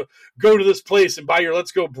 go to this place and buy your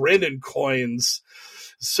Let's Go Brandon coins.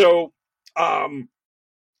 So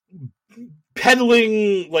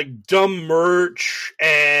peddling like dumb merch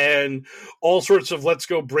and all sorts of Let's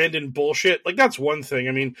Go Brandon bullshit, like that's one thing.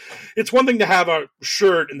 I mean, it's one thing to have a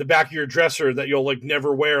shirt in the back of your dresser that you'll like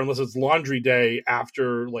never wear unless it's laundry day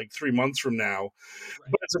after like 3 months from now.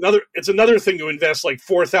 Right. But it's another thing to invest like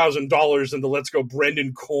 $4,000 in the Let's Go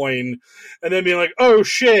Brandon coin and then being like, oh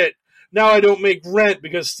shit, now I don't make rent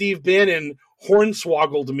because Steve Bannon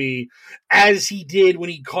hornswoggled me, as he did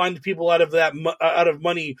when he conned people out of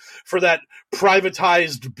money for that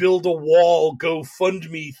privatized build a wall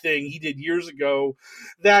GoFundMe thing he did years ago,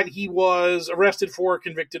 that he was arrested for,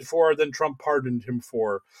 convicted for, then Trump pardoned him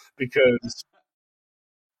for. Because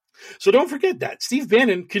so don't forget that Steve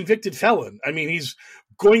Bannon, convicted felon. I mean, he's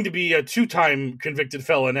going to be a 2-time convicted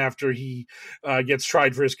felon after he gets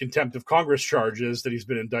tried for his contempt of Congress charges that he's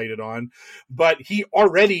been indicted on. But he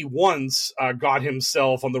already once got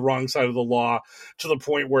himself on the wrong side of the law to the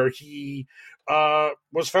point where he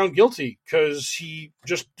was found guilty because he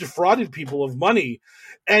just defrauded people of money.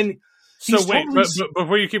 And so wait, but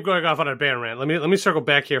before you keep going off on a ban rant, let me circle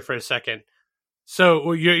back here for a second.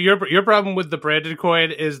 So your problem with the branded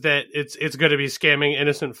coin is that it's going to be scamming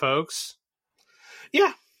innocent folks?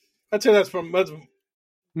 Yeah, I'd say that's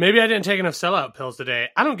maybe I didn't take enough sellout pills today.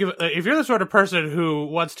 I don't give. If you're the sort of person who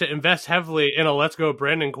wants to invest heavily in a Let's Go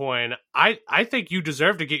Brandon coin, I think you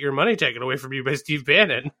deserve to get your money taken away from you by Steve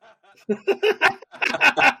Bannon. Like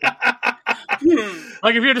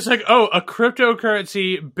if you're just like, oh, a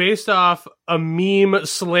cryptocurrency based off a meme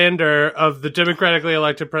slander of the democratically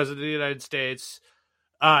elected president of the United States.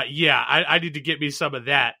 Yeah, I need to get me some of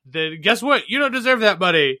that. Then guess what? You don't deserve that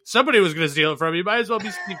money. Somebody was going to steal it from you. Might as well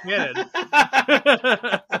be Steve Bannon.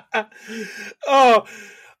 Oh,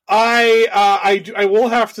 I will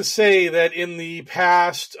have to say that in the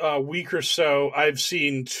past week or so, I've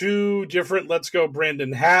seen 2 different Let's Go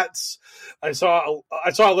Brandon hats. I saw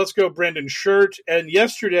a Let's Go Brandon shirt, and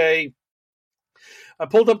yesterday I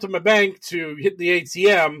pulled up to my bank to hit the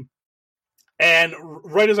ATM. And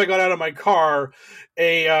right as I got out of my car,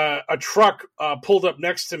 a truck pulled up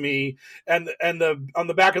next to me, and on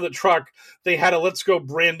the back of the truck they had a Let's Go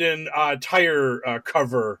Brandon tire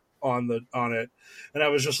cover on it, and I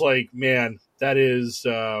was just like, man, that is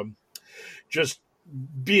just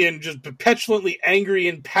being just petulantly angry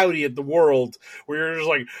and pouty at the world, where you're just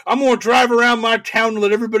like, I'm going to drive around my town and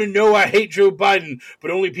let everybody know I hate Joe Biden,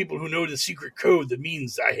 but only people who know the secret code that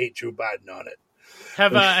means I hate Joe Biden on it.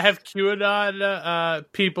 Have QAnon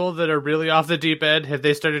people that are really off the deep end, have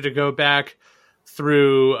they started to go back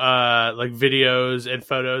through like videos and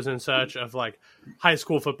photos and such of like high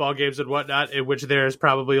school football games and whatnot, in which there is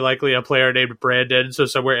probably likely a player named Brandon, so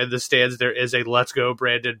somewhere in the stands there is a Let's Go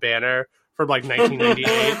Brandon banner from like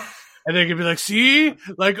 1998, and they can be like, see,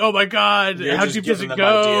 like, oh my god, how deep does it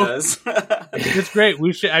go? It's great.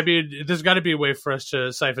 We should. I mean, there's got to be a way for us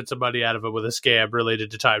to siphon some money out of it with a scam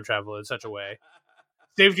related to time travel in such a way.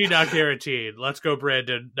 Safety not guaranteed. Let's Go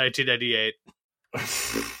Brandon, 1998.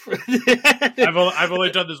 I've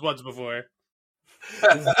only done this once before.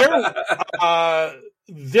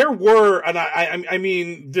 There were, and I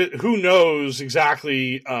mean, who knows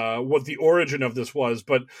exactly what the origin of this was,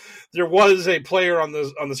 but there was a player on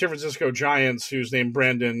the San Francisco Giants who's named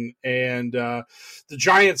Brandon, and the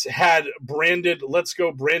Giants had branded Let's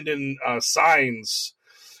Go Brandon signs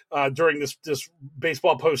during this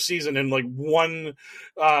baseball postseason, and like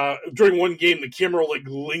during one game, the camera like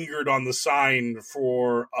lingered on the sign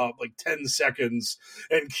for like 10 seconds,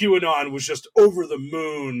 and QAnon was just over the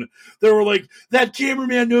moon. They were like, that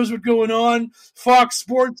cameraman knows what's going on. Fox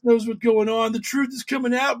Sports knows what's going on. The truth is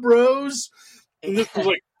coming out, bros. And this was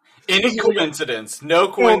like any coincidence.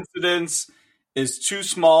 No coincidence is too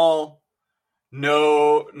small.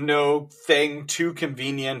 No thing too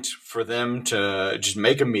convenient for them to just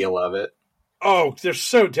make a meal of it. Oh, they're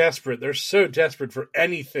so desperate. They're so desperate for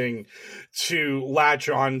anything to latch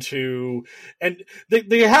onto. And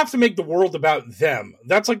they have to make the world about them.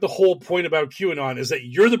 That's like the whole point about QAnon, is that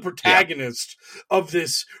you're the protagonist of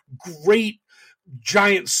this great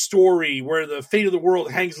giant story where the fate of the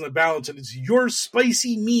world hangs in the balance, and it's your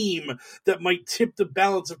spicy meme that might tip the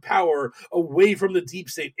balance of power away from the deep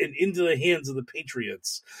state and into the hands of the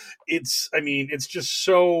patriots. It's just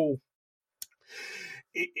so...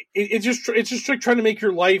 it's just like trying to make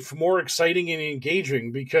your life more exciting and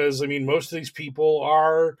engaging, because I mean most of these people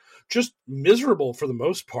are just miserable for the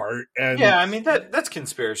most part. And yeah, I mean that's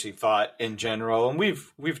conspiracy thought in general, and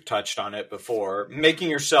we've touched on it before. Making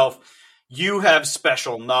yourself, you have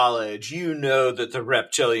special knowledge, you know that the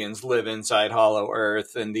reptilians live inside Hollow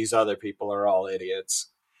Earth and these other people are all idiots.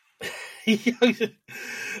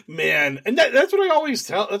 Man, and that's what I always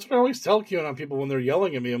tell. That's what I always tell QAnon people when they're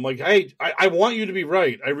yelling at me. I'm like, hey, I want you to be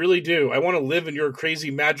right. I really do. I want to live in your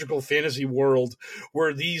crazy magical fantasy world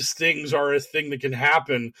where these things are a thing that can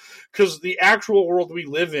happen. Because the actual world we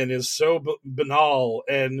live in is so banal,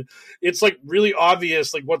 and it's like really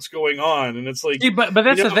obvious, like what's going on. And it's like, but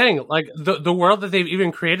that's the thing. Like the world that they've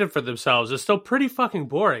even created for themselves is still pretty fucking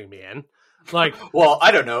boring, man. Like, well,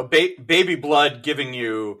 I don't know, baby blood giving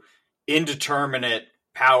you indeterminate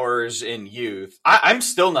powers in youth. I'm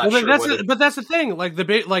still not sure. But that's the thing. Like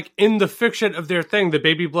like in the fiction of their thing, the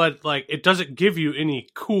baby blood, like it doesn't give you any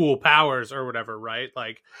cool powers or whatever, right?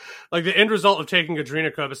 Like the end result of taking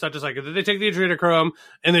adrenochrome, it's not just like they take the adrenochrome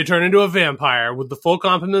and they turn into a vampire with the full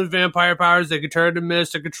complement of vampire powers. They can turn into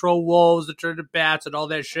mist, to control wolves, to turn into bats, and all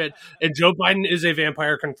that shit. And Joe Biden is a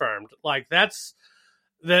vampire confirmed. Like that's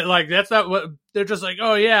not what they're just like.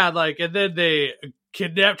 Oh yeah, like, and then they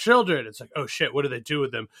kidnap children. It's like, oh shit, what do they do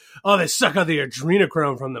with them? Oh, they suck out the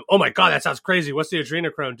adrenochrome from them. Oh my god, that sounds crazy. What's the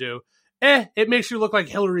adrenochrome do? It makes you look like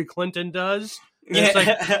Hillary Clinton does. And it's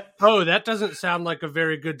like, oh, that doesn't sound like a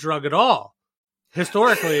very good drug at all.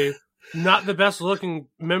 Historically, not the best looking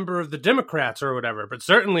member of the Democrats or whatever, but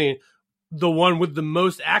certainly the one with the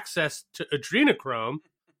most access to adrenochrome.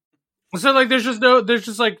 So like,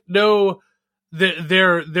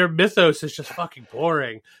 their mythos is just fucking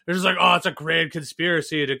boring. They're just like, oh, it's a grand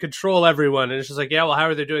conspiracy to control everyone. And it's just like, yeah, well, how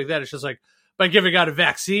are they doing that? It's just like, by giving out a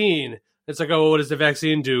vaccine. It's like, oh, well, what does the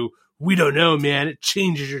vaccine do? We don't know, man. It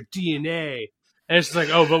changes your DNA. And it's just like,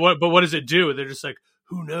 oh, but what does it do? And they're just like,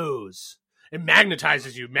 who knows? It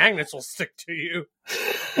magnetizes you. Magnets will stick to you.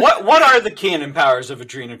 What are the canon powers of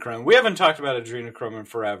adrenochrome? We haven't talked about adrenochrome in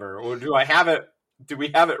forever. Or do we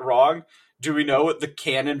have it wrong? Do we know what the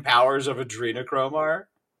canon powers of adrenochrome are?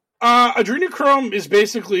 Adrenochrome is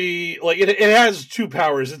basically like it has two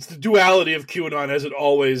powers. It's the duality of QAnon, as it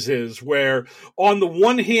always is, where on the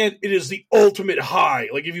one hand it is the ultimate high.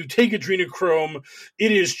 Like if you take adrenochrome,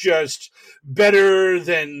 it is just better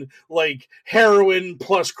than like heroin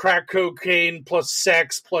plus crack cocaine plus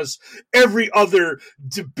sex plus every other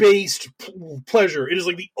debased pleasure. It is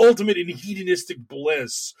like the ultimate in hedonistic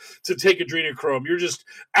bliss to take adrenochrome. You're just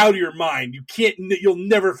out of your mind.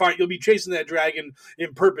 You'll be chasing that dragon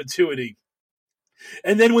in perpetuity.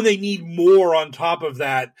 And then when they need more on top of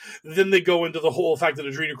that, then they go into the whole fact that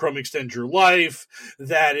adrenochrome extends your life,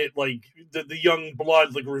 that it like the young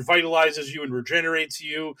blood like revitalizes you and regenerates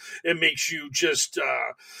you. It makes you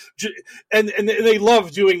and they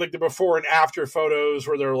love doing like the before and after photos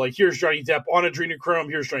where they're like, here's Johnny Depp on adrenochrome,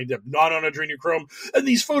 here's Johnny Depp not on adrenochrome, and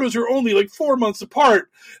these photos are only like 4 months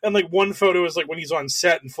apart. And like one photo is like when he's on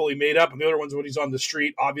set and fully made up, and the other one's when he's on the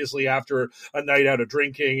street, obviously after a night out of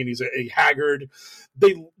drinking, and he's a haggard.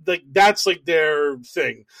 That's like their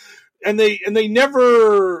thing, and they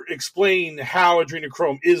never explain how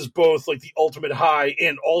adrenochrome is both like the ultimate high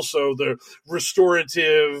and also the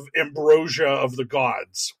restorative ambrosia of the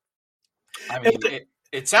gods. I mean,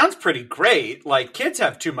 it sounds pretty great. Like, kids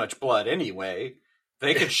have too much blood anyway.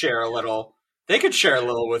 They could share a little. They could share a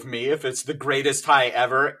little with me if it's the greatest high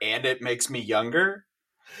ever and it makes me younger.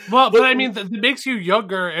 Well, but I mean, it makes you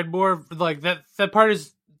younger and more like that. That part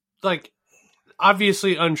is like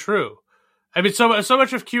obviously untrue. I mean, so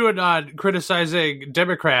much of QAnon criticizing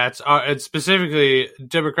Democrats, and specifically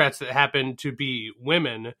Democrats that happen to be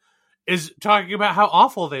women, is talking about how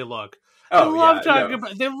awful they look. They love talking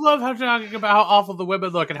about how awful the women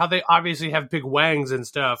look and how they obviously have big wangs and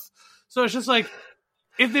stuff. So it's just like,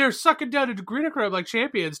 if they're sucking down adrenochrome like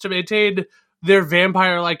champions to maintain their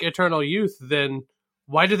vampire-like eternal youth, then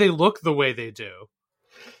why do they look the way they do?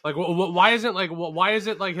 Like, why isn't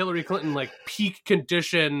like Hillary Clinton like peak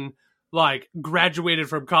condition, like graduated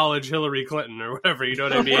from college Hillary Clinton or whatever? You know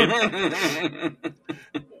what I mean?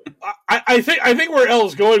 I think where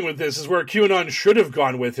Elle's going with this is where QAnon should have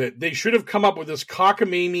gone with it. They should have come up with this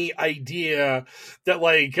cockamamie idea that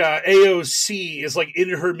like AOC is like in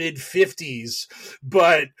her mid-50s,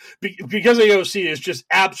 but because AOC is just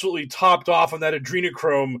absolutely topped off on that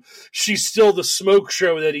adrenochrome, she's still the smoke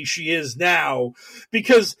show that she is now.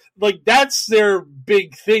 Because like that's their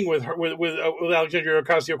big thing with her, with Alexandria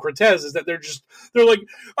Ocasio-Cortez, is that they're like,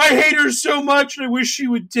 I hate her so much and I wish she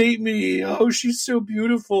would date me. Oh, she's so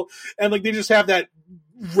beautiful. And like they just have that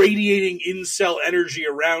radiating incel energy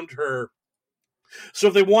around her. So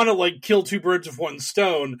if they want to like kill two birds with one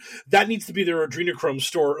stone, that needs to be their adrenochrome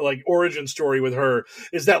story, like origin story with her.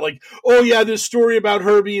 Is that like, oh yeah, this story about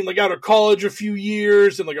her being like out of college a few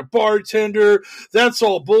years and like a bartender, that's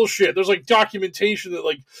all bullshit. There's like documentation that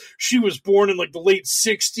like she was born in like the late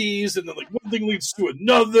 60s and then like one thing leads to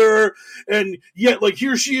another, and yet like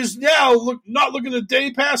here she is now, not looking a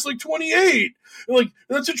day past like 28. And, like,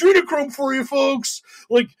 that's adrenochrome for you folks.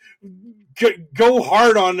 Like, go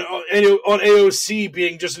hard on AOC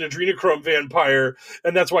being just an adrenochrome vampire,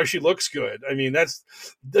 and that's why she looks good. I mean,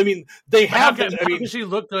 they have. How can she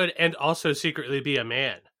look good and also secretly be a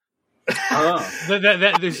man?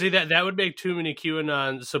 That would make too many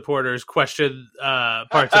QAnon supporters question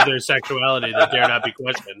parts of their sexuality that dare not be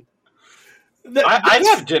questioned. I'd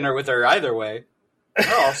have dinner with her either way.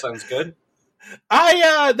 That all sounds good.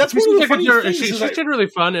 That's one of the funny things. She's generally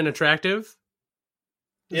fun and attractive.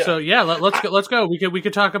 Yeah. So yeah, let's go. We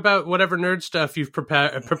could talk about whatever nerd stuff you've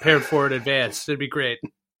prepared for in advance. It'd be great.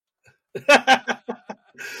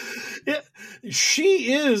 Yeah,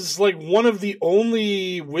 she is like one of the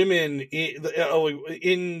only women in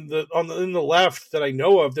the left that I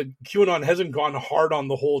know of that QAnon hasn't gone hard on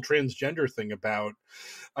the whole transgender thing about.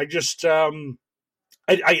 I just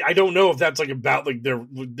I don't know if that's like about like their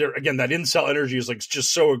again, that incel energy is like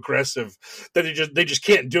just so aggressive that they just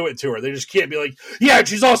can't do it to her. They just can't be like, yeah,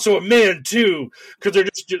 she's also a man too, because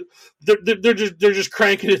they're just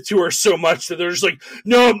cranking it to her so much that they're just like,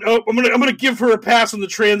 no, I'm gonna give her a pass on the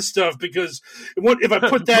trans stuff, because if I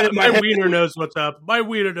put that in my head, wiener knows what's up. My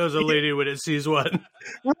wiener knows a lady when it sees one.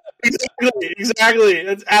 Exactly.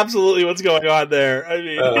 That's absolutely what's going on there. I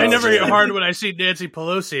mean, I never get hard when I see Nancy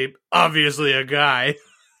Pelosi, obviously a guy.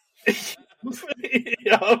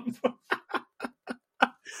 Yep.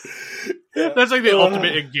 That's like the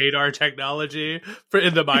ultimate in gaydar technology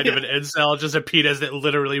in the mind of an incel, just a penis that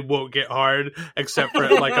literally won't get hard except for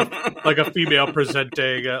like a female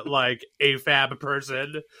presenting like AFAB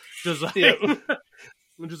person, just like.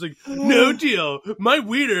 I'm just like, no deal. My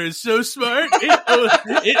wiener is so smart.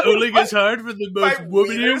 It only gets hard for the most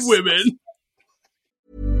womanly of women.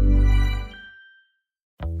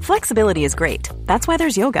 Flexibility is great. That's why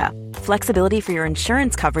there's yoga. Flexibility for your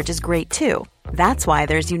insurance coverage is great too. That's why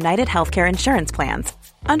there's United Healthcare Insurance Plans.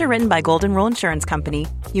 Underwritten by Golden Rule Insurance Company,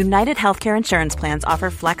 United Healthcare Insurance Plans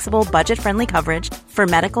offer flexible, budget-friendly coverage for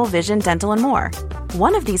medical, vision, dental, and more.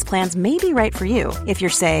 One of these plans may be right for you if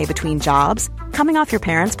you're, say, between jobs, coming off your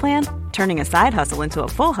parents' plan, turning a side hustle into a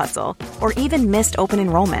full hustle, or even missed open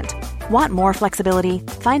enrollment. Want more flexibility?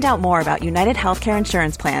 Find out more about United Healthcare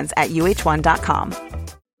Insurance Plans at uh1.com.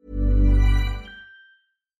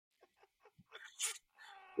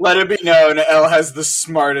 Let it be known, Elle has the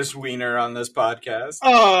smartest wiener on this podcast.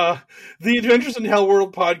 The Adventures in Hell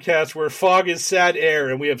World podcast, where fog is sad air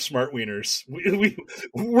and we have smart wieners.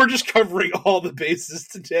 We're just covering all the bases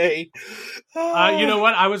today. You know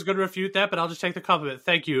what? I was going to refute that, but I'll just take the compliment.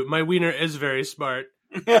 Thank you. My wiener is very smart.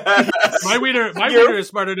 My wiener is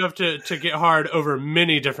smart enough to get hard over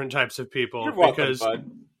many different types of people. You're welcome, because bud.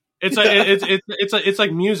 it's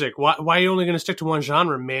like music. Why are you only going to stick to one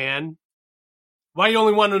genre, man? Why you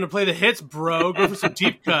only want them to play the hits, bro? Go for some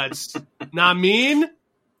deep cuts. Not mean?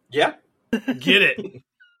 Yeah. Get it.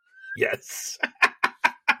 Yes.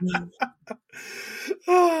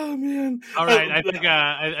 Oh, man. All right. I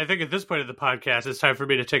think at this point of the podcast, it's time for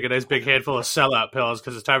me to take a nice big handful of sellout pills,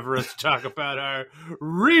 because it's time for us to talk about our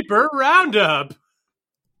Reaper Roundup.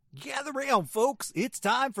 Gather round, folks. It's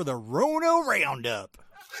time for the Rona Roundup.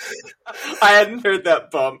 I hadn't heard that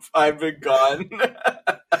bump. I've been gone.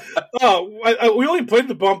 We only played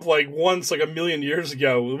the bump like once, like a million years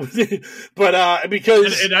ago. But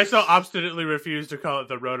because and I so obstinately refuse to call it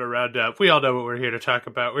the Rona Roundup. We all know what we're here to talk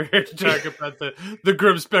about. We're here to talk about the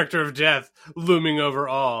grim specter of death looming over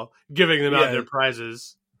all, giving them out their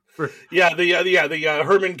prizes. The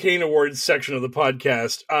Herman Cain Awards section of the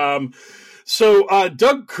podcast. So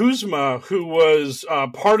Doug Kuzma, who was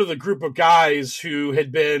part of the group of guys who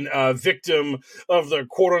had been a victim of the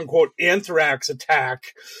quote-unquote anthrax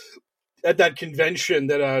attack at that convention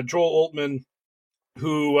that Joel Altman,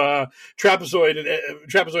 who Trapezoid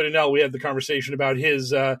and Elle, we had the conversation about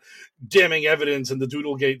his damning evidence and the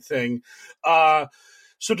Doodlegate thing.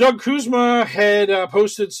 So Doug Kuzma had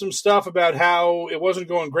posted some stuff about how it wasn't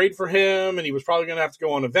going great for him, and he was probably going to have to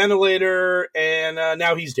go on a ventilator, and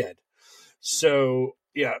now he's dead. So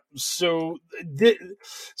yeah, if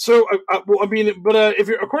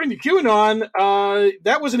you're according to QAnon,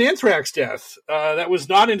 that was an anthrax death. That was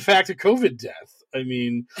not, in fact, a COVID death. I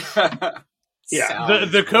mean, Yeah,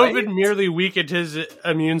 the COVID merely weakened his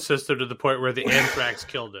immune system to the point where the anthrax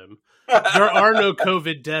killed him. There are no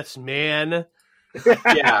COVID deaths, man.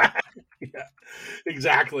 Yeah.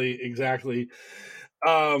 Exactly.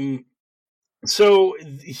 So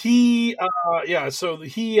he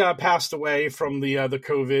passed away from the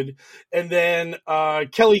COVID, and then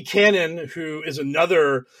Kelly Cannon, who is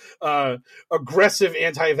another aggressive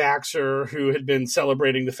anti-vaxxer who had been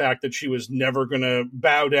celebrating the fact that she was never going to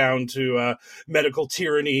bow down to medical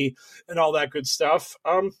tyranny and all that good stuff.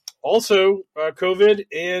 Also COVID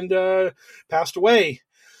and passed away.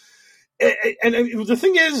 And the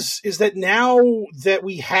thing is that now that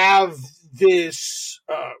we have this,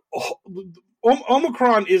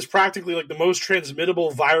 Omicron is practically like the most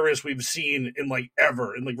transmittable virus we've seen in like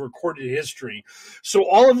ever in like recorded history. So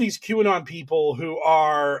all of these QAnon people who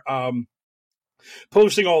are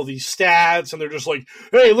posting all these stats and they're just like,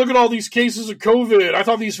 hey, look at all these cases of COVID. I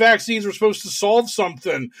thought these vaccines were supposed to solve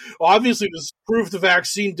something. Well, obviously this is proof the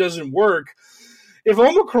vaccine doesn't work. If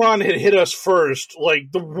Omicron had hit us first,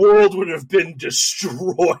 like, the world would have been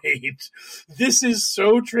destroyed. This is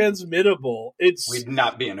so transmittable. We'd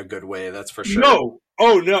not be in a good way, that's for sure. No.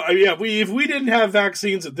 Oh, no. Yeah, if we didn't have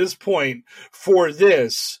vaccines at this point for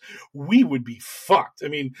this, we would be fucked. I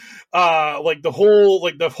mean, the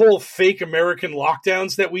whole fake American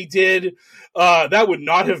lockdowns that we did, that would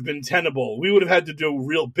not have been tenable. We would have had to do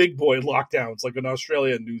real big boy lockdowns like in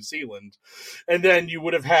Australia and New Zealand. And then you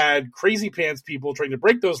would have had crazy pants people trying to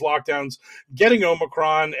break those lockdowns, getting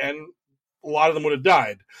Omicron, and a lot of them would have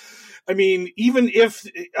died. I mean, even if,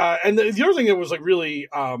 and the other thing that was like really,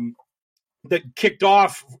 that kicked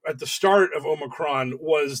off at the start of Omicron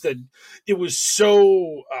was that it was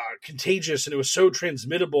so contagious and it was so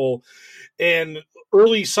transmittable, and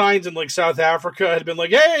early signs in like South Africa had been like,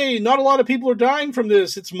 hey, not a lot of people are dying from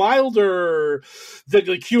this. It's milder. That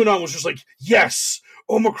like QAnon was just like, yes,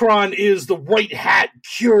 Omicron is the white hat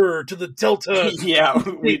cure to the Delta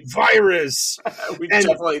virus. We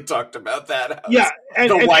definitely talked about that. Yeah.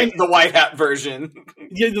 The white hat version.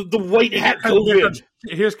 Yeah, the white hat COVID.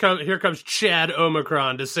 Here comes Chad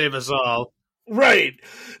Omicron to save us all. Right.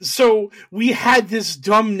 So we had this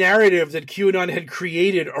dumb narrative that QAnon had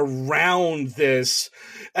created around this.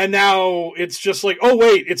 And now it's just like, oh,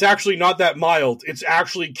 wait, it's actually not that mild. It's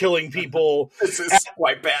actually killing people. This is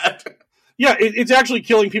quite bad. Yeah, it's actually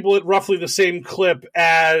killing people at roughly the same clip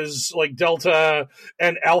as like Delta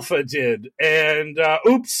and Alpha did. And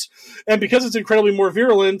oops. And because it's incredibly more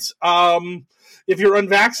virulent, if you're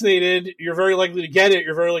unvaccinated, you're very likely to get it.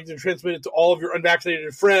 You're very likely to transmit it to all of your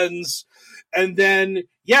unvaccinated friends. And then,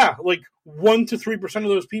 yeah, like 1 to 3% of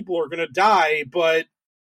those people are going to die. But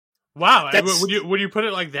wow, would you put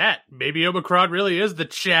it like that? Maybe Omicron really is the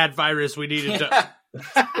Chad virus we needed to.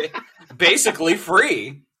 Basically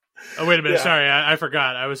free. Oh, wait a minute. Yeah. Sorry, I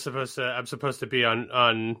forgot. I'm supposed to be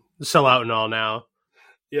on Sellout and All now.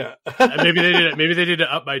 Yeah. Maybe they need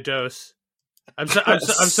to up my dose. I'm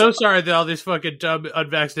so sorry that all these fucking dumb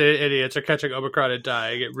unvaccinated idiots are catching Omicron and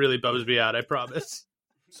dying. It really bums me out. I promise.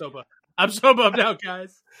 I'm so bummed out,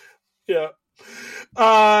 guys. Yeah.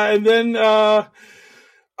 And then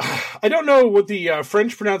I don't know what the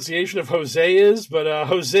French pronunciation of Jose is, but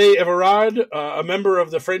Jose Everard, a member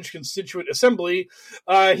of the French Constituent Assembly,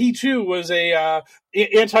 he too was a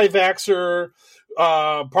anti-vaxxer,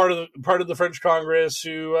 part of the French Congress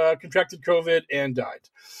who contracted COVID and died.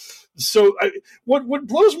 So what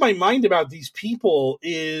blows my mind about these people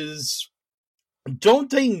is, don't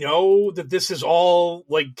they know that this is all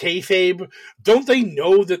like kayfabe? Don't they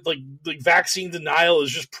know that like vaccine denial is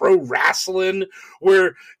just pro wrestling,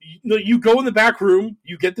 where you go in the back room,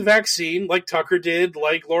 you get the vaccine like Tucker did,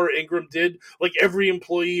 like Laura Ingraham did, like every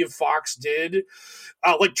employee of Fox did,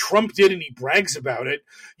 like Trump did, and he brags about it.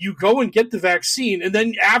 You go and get the vaccine, and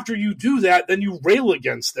then after you do that, then you rail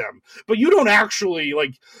against them. But you don't actually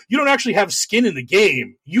have skin in the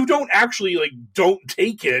game. You don't actually don't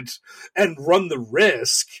take it and run the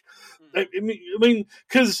risk. I mean,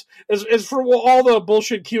 because as for all the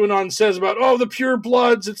bullshit QAnon says about the pure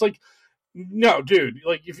bloods, it's like, no, dude.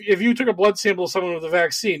 Like if you took a blood sample of someone with a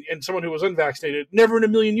vaccine and someone who was unvaccinated, never in a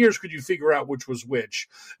million years could you figure out which was which.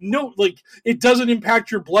 No, it doesn't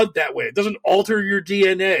impact your blood that way. It doesn't alter your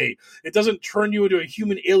DNA. It doesn't turn you into a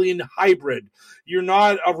human alien hybrid. You're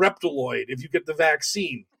not a reptiloid if you get the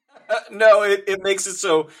vaccine. No, it makes it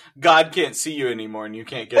so God can't see you anymore and you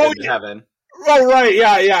can't get into heaven. Oh, right,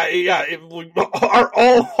 yeah. Our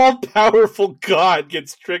all-powerful God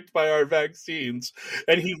gets tricked by our vaccines,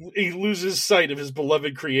 and he loses sight of his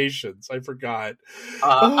beloved creations. I forgot.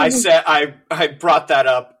 I brought that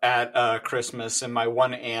up at Christmas, and my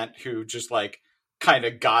one aunt who just kind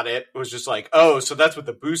of got it. It was just like, oh, so that's what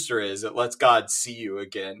the booster is. It lets God see you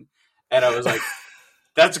again. And I was like,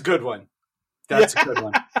 that's a good one. That's a good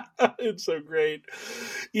one. It's so great.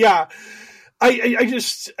 Yeah.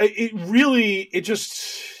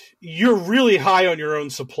 You're really high on your own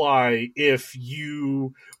supply if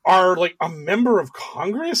you are like a member of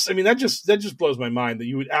Congress. I mean, that just blows my mind that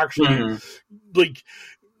you would actually like,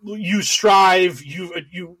 you strive,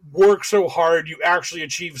 you work so hard, you actually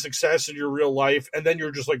achieve success in your real life, and then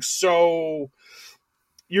you're just like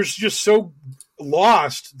you're just so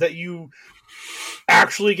lost that you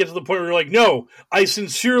actually get to the point where you're like, no, I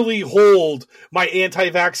sincerely hold my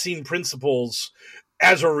anti-vaccine principles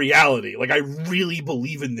as a reality. Like, I really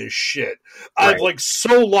believe in this shit. Right. I've like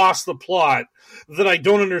so lost the plot that I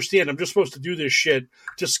don't understand. I'm just supposed to do this shit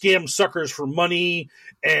to scam suckers for money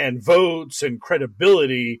and votes and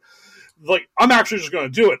credibility. Like, I'm actually just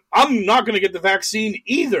going to do it. I'm not going to get the vaccine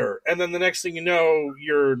either. And then the next thing you know,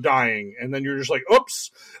 you're dying. And then you're just like, oops,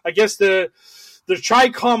 I guess the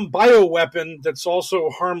Chi-Com bioweapon that's also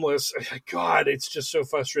harmless. God, it's just so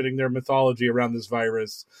frustrating, their mythology around this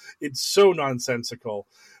virus. It's so nonsensical.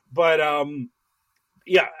 But,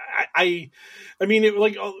 yeah, I mean,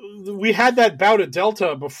 we had that bout of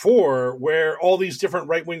Delta before where all these different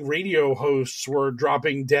right-wing radio hosts were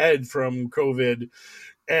dropping dead from COVID,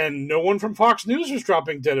 and no one from Fox News was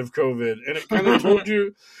dropping dead of COVID. And it kind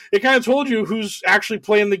of told you who's actually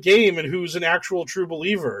playing the game and who's an actual true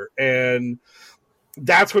believer. And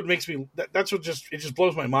that's what makes me, it just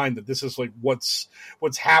blows my mind that this is like what's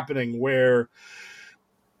happening, where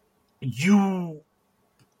you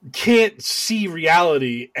can't see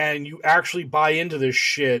reality and you actually buy into this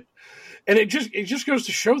shit. And it just goes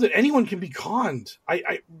to show that anyone can be conned.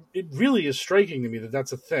 It really is striking to me that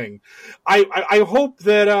that's a thing. I hope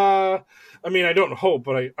that, I mean, I don't hope,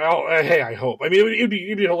 but I hope. I mean, it'd be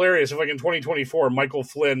hilarious if, like, in 2024, Michael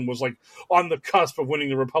Flynn was like on the cusp of winning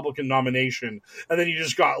the Republican nomination, and then he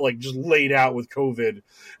just got just laid out with COVID, and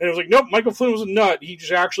it was like, nope, Michael Flynn was a nut. He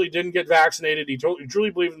just actually didn't get vaccinated. He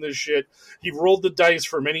truly believed in this shit. He rolled the dice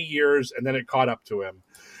for many years, and then it caught up to him.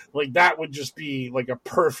 Like, that would just be like a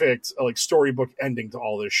perfect storybook ending to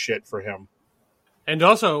all this shit for him. And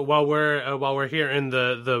also, while we're here in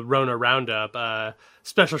the Rona Roundup,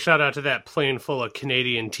 special shout out to that plane full of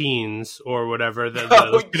Canadian teens or whatever, the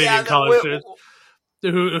Canadian college students, the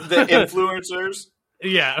influencers.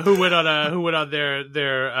 Yeah, who went on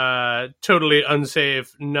their totally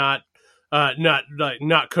unsafe, not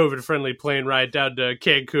COVID friendly plane ride down to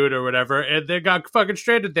Cancun or whatever, and they got fucking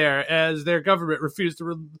stranded there as their government refused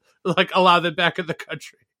to allow them back in the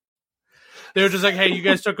country. They were just like, hey, you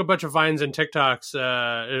guys took a bunch of Vines and TikToks,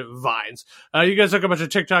 you guys took a bunch of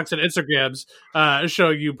TikToks and Instagrams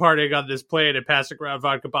showing you partying on this plane and passing around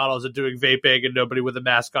vodka bottles and doing vaping and nobody with a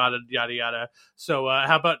mask on and yada yada. So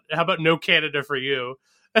how about no Canada for you?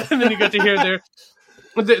 And then you got to hear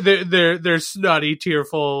their snotty,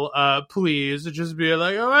 tearful pleas, just being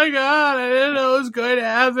like, oh my God, I didn't know it was going to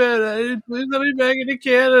happen. Please let me back into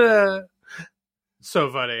Canada.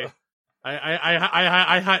 So funny.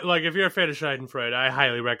 I like, if you're a fan of Schadenfreude, I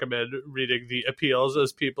highly recommend reading the appeals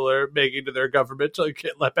those people are making to their government to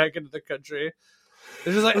get let back into the country.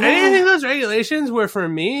 It's just like, I didn't think those regulations were for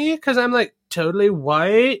me because I'm like totally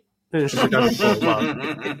white. And it's just like,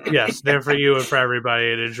 well, yes, they're for you and for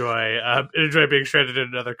everybody, and enjoy being stranded in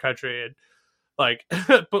another country. And like,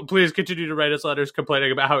 but please continue to write us letters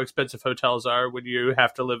complaining about how expensive hotels are when you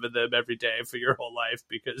have to live in them every day for your whole life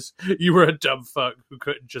because you were a dumb fuck who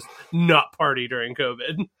couldn't just not party during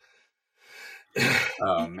COVID.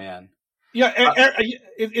 Oh man. Yeah,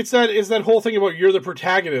 it's that whole thing about you're the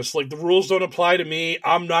protagonist. Like, the rules don't apply to me.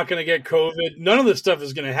 I'm not going to get COVID. None of this stuff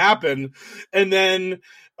is going to happen. And then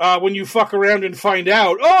when you fuck around and find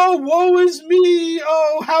out, oh, woe is me.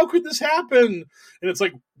 Oh, how could this happen? And it's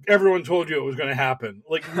like, everyone told you it was going to happen.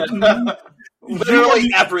 Like,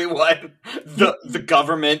 literally everyone, the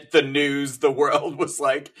government, the news, the world was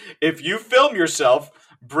like, if you film yourself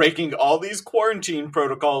breaking all these quarantine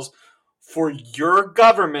protocols for your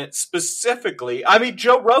government specifically. I mean,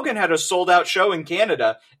 Joe Rogan had a sold out show in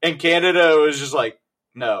Canada, and Canada was just like,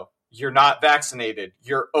 no, you're not vaccinated.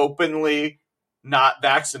 You're openly not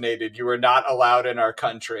vaccinated. You are not allowed in our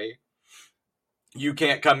country. You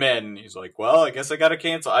can't come in. And he's like, well, I guess I got to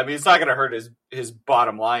cancel. I mean, it's not going to hurt his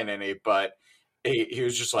bottom line any, but he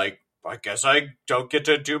was just like, I guess I don't get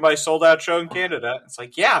to do my sold out show in Canada. It's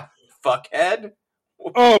like, yeah, fuckhead.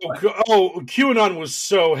 QAnon was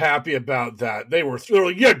so happy about that. They're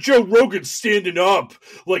like, yeah, Joe Rogan's standing up.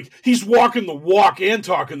 Like, he's walking the walk and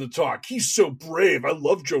talking the talk. He's so brave. I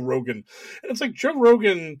love Joe Rogan. And it's like, Joe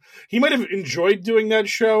Rogan, he might have enjoyed doing that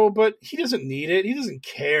show, but he doesn't need it. He doesn't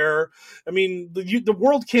care. I mean, the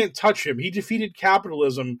world can't touch him. He defeated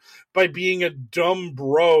capitalism by being a dumb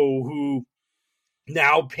bro who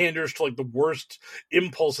now panders to like the worst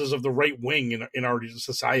impulses of the right wing in our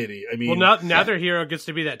society. I mean, well, now their hero gets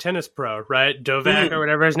to be that tennis pro, right? Novak or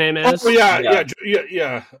whatever his name is. Oh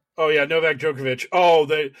yeah. Oh yeah, Novak Djokovic. Oh,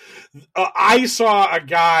 I saw a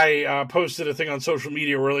guy posted a thing on social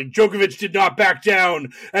media where like Djokovic did not back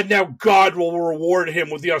down, and now God will reward him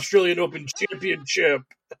with the Australian Open Championship.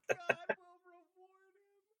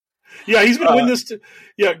 Yeah, he's going to win this.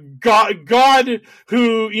 God,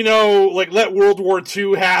 who, like let World War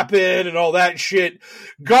II happen and all that shit.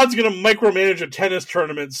 God's going to micromanage a tennis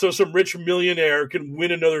tournament so some rich millionaire can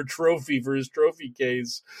win another trophy for his trophy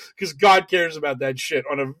case because God cares about that shit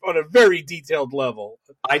on a very detailed level.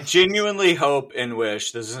 I genuinely hope and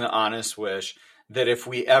wish, this is an honest wish, that if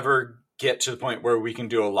we ever get to the point where we can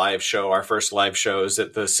do a live show, our first live show is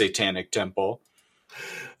at the Satanic Temple.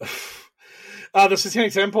 The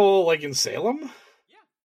Satanic Temple, like in Salem? Yeah.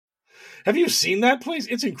 Have you seen that place?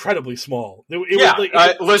 It's incredibly small.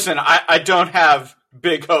 Listen, I don't have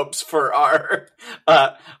big hopes for our...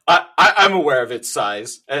 I'm aware of its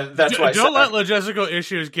size, and that's why... Don't let logistical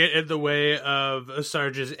issues get in the way of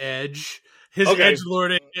Sarge's edge. His edge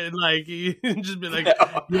lording, and like, just be like,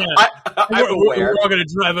 we're all going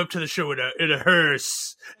to drive up to the show in a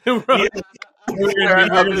hearse. We're going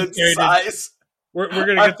to size. We're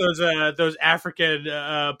gonna get those African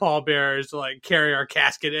pallbearers to like carry our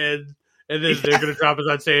casket in, and then they're gonna drop us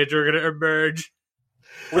on stage. We're gonna emerge.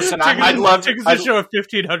 Listen, I'd love tickets to show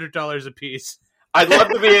 $1,500 a piece. I'd love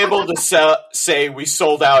to be able to say we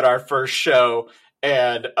sold out our first show,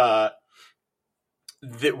 and that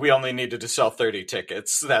we only needed to sell 30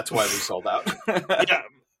 tickets. That's why we sold out.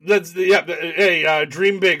 Hey,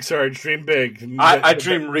 dream big, Sarge. Dream big. I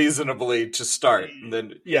dream reasonably to start, and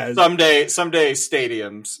then someday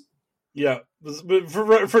stadiums. Yeah,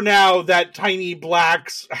 but for now, that tiny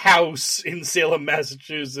black house in Salem,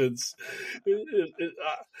 Massachusetts.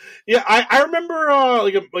 I remember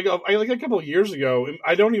like a couple of years ago.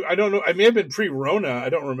 I don't know. I may have been pre-Rona. I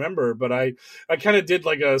don't remember, but I kind of did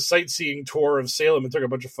like a sightseeing tour of Salem and took a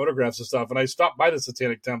bunch of photographs and stuff. And I stopped by the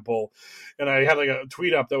Satanic Temple, and I had like a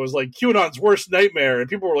tweet up that was like QAnon's worst nightmare, and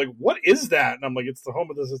people were like, "What is that?" And I'm like, "It's the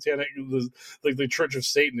home of the Satanic, the Church of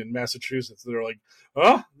Satan in Massachusetts." And they're like,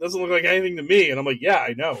 "Huh? Doesn't look like anything to me." And I'm like, "Yeah,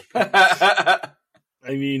 I know." I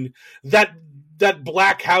mean, that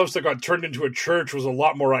black house that got turned into a church was a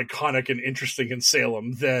lot more iconic and interesting in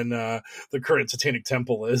Salem than the current Satanic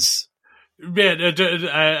Temple is. Man,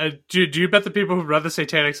 do you bet the people who run the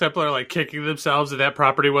Satanic Temple are like kicking themselves that that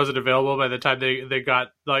property wasn't available by the time they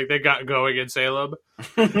got going in Salem?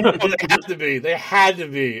 They had to be. They had to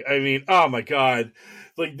be. I mean, oh my God.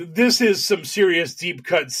 Like, this is some serious deep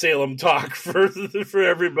cut Salem talk for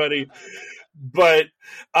everybody. But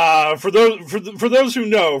for those who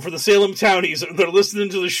know, for the Salem townies that are listening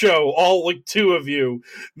to the show, all like two of you,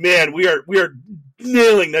 man, we are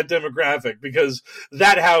nailing that demographic, because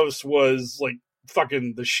that house was like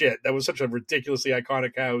fucking the shit. That was such a ridiculously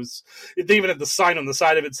iconic house. They even had the sign on the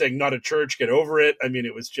side of it saying "Not a church, get over it." I mean,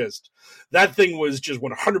 it was just, that thing was just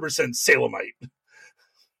 100% Salemite.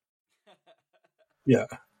 Yeah,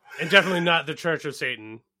 and definitely not the Church of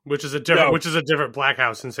Satan. Which is a different black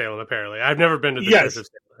house in Salem. Apparently, I've never been to the Church of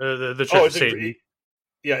Salem. The Church of Satan.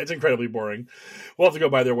 It's incredibly boring. We'll have to go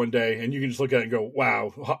by there one day, and you can just look at it and go,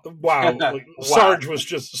 "Wow!" Like, Sarge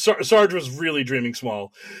was really dreaming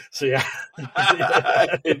small. So yeah,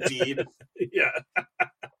 indeed, yeah.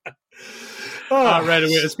 Right.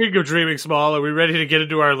 Speaking of dreaming small, are we ready to get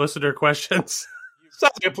into our listener questions?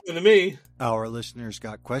 Sounds like a plan to me. Our listeners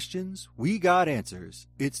got questions. We got answers.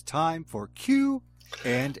 It's time for Q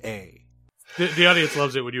and A. The audience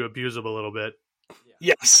loves it when you abuse them a little bit.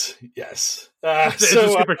 Yes. It's a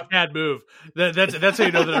super Chad move. That's how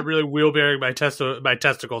you know that I'm really wheelbearing my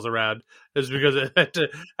testicles around. Is because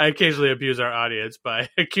I occasionally abuse our audience by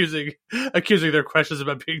accusing their questions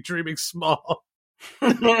about being dreaming small.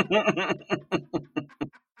 That's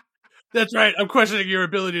right. I'm questioning your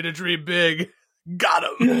ability to dream big.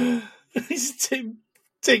 Got him.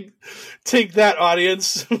 Take that,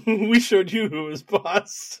 audience. We showed you who was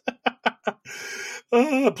boss.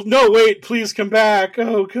 No, wait, please come back.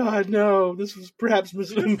 Oh, God, no. This was perhaps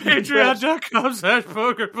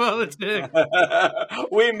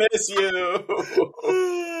Patreon.com/pokerpolitics. We miss you.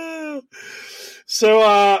 So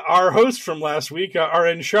our host from last week,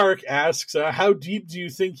 RN Shark, asks, how deep do you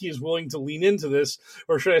think he is willing to lean into this?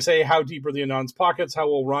 Or should I say, how deep are the Anon's pockets? How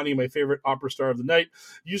will Ronnie, my favorite opera star of the night,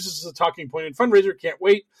 use this as a talking point and fundraiser? Can't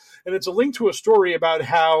wait. And it's a link to a story about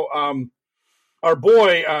how our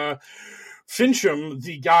boy Fincham,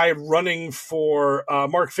 the guy running for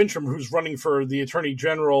Mark Fincham, who's running for the Attorney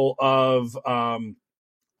General of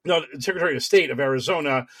Secretary of State of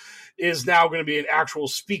Arizona, is now going to be an actual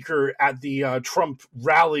speaker at the Trump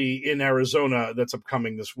rally in Arizona that's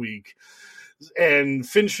upcoming this week. And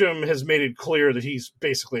Fincham has made it clear that he's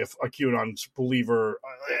basically a QAnon believer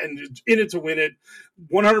and in it to win it.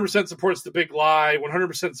 100% supports the big lie.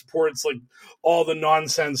 100% supports like all the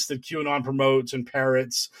nonsense that QAnon promotes and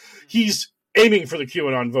parrots. He's aiming for the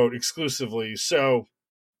QAnon vote exclusively. So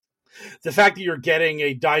the fact that you're getting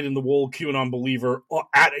a dyed-in-the-wool QAnon believer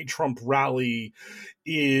at a Trump rally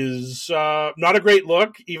is not a great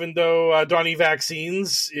look, even though Donnie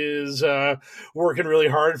Vaccines is working really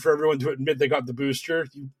hard for everyone to admit they got the booster,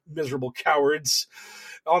 you miserable cowards.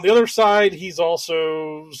 On the other side, he's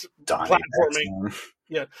also platforming.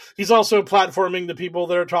 Yeah, he's also platforming the people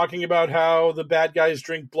that are talking about how the bad guys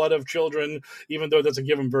drink blood of children, even though it doesn't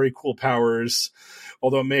give them very cool powers.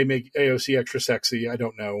 Although it may make AOC extra sexy, I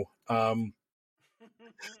don't know.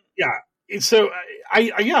 It's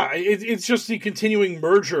just the continuing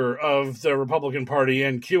merger of the Republican Party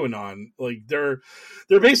and QAnon. Like they're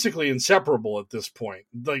basically inseparable at this point.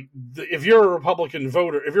 Like if you're a Republican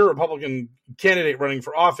voter, if you're a Republican candidate running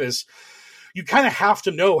for office, you kind of have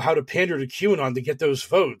to know how to pander to QAnon to get those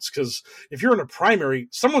votes. Because if you're in a primary,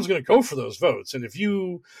 someone's going to go for those votes, and if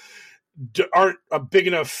you aren't a big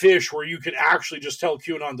enough fish where you can actually just tell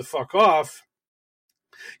QAnon to fuck off,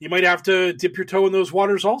 you might have to dip your toe in those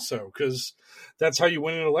waters also, because that's how you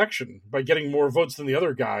win an election, by getting more votes than the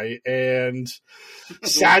other guy. And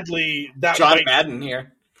sadly, that John Madden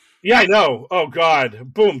here. Yeah, I know. Oh,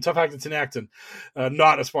 God. Boom. Tough Acton Tinacton.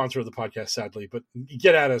 Not a sponsor of the podcast, sadly, but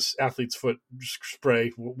get at us, Athlete's Foot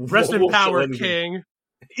spray. Rest in power, King.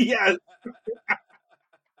 Yeah.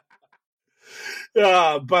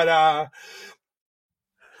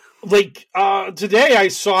 Today I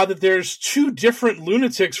saw that there's two different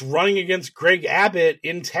lunatics running against Greg Abbott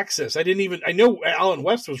in Texas. I know Alan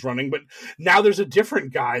West was running, but now there's a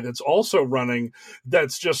different guy that's also running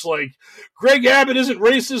that's just like, Greg Abbott isn't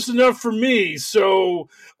racist enough for me, so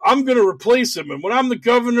I'm going to replace him. And when I'm the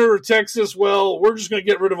governor of Texas, well, we're just going to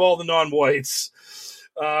get rid of all the non-whites.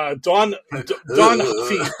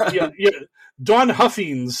 Don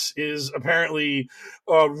Huffines is apparently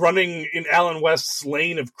running in Alan West's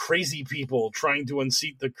lane of crazy people trying to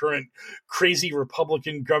unseat the current crazy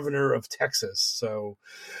Republican governor of Texas. So,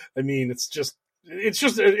 I mean, it's just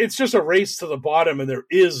a race to the bottom, and there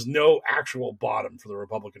is no actual bottom for the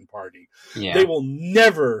Republican Party. Yeah. They will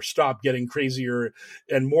never stop getting crazier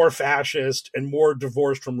and more fascist and more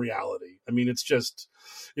divorced from reality. I mean, it's just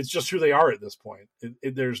who they are at this point.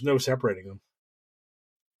 There's no separating them.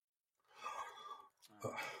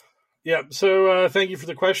 Yeah, so thank you for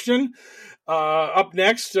the question. Up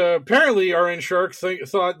next, apparently RN Shark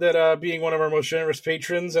thought that being one of our most generous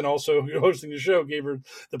patrons and also hosting the show gave her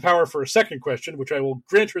the power for a second question, which I will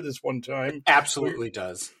grant her this one time. Absolutely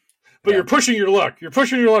does. But You're pushing your luck. You're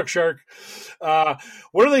pushing your luck, Shark.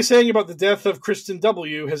 What are they saying about the death of Kristen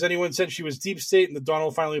W? Has anyone said she was deep state and that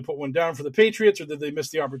Donald finally put one down for the Patriots, or did they miss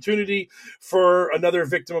the opportunity for another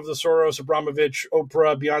victim of the Soros, Abramovich,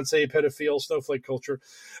 Oprah, Beyonce, pedophile, snowflake culture?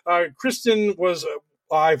 Kristen was...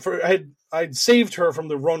 I'd saved her from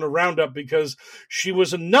the Rona Roundup because she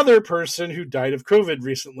was another person who died of COVID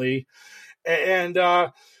recently. And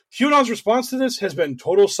QAnon's response to this has been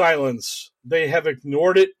total silence. They have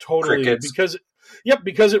ignored it totally. Crickets.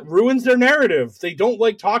 Because it ruins their narrative. They don't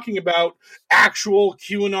like talking about actual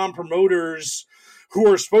QAnon promoters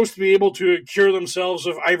who are supposed to be able to cure themselves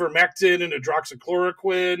of ivermectin and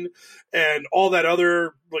hydroxychloroquine and all that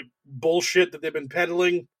other like bullshit that they've been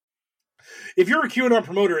peddling. If you're a QAnon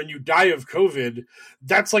promoter and you die of COVID,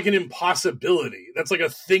 that's like an impossibility. That's like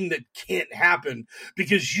a thing that can't happen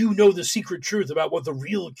because you know the secret truth about what the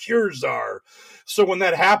real cures are. So when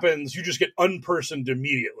that happens, you just get unpersoned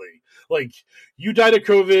immediately. Like, you died of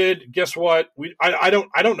COVID. Guess what? I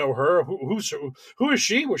don't know her. Who is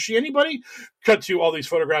she? Was she anybody? Cut to all these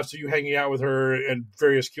photographs of you hanging out with her at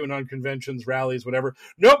various QAnon conventions, rallies, whatever.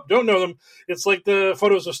 Nope, don't know them. It's like the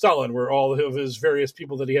photos of Stalin, where all of his various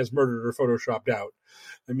people that he has murdered are photoshopped out.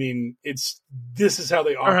 I mean, this is how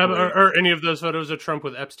they operate. Or any of those photos of Trump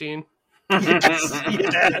with Epstein. Yes,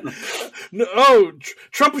 yeah. No,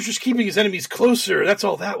 Trump was just keeping his enemies closer. That's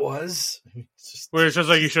all that was. Where it's just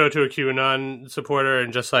like you show it to a QAnon supporter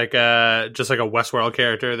and just like a Westworld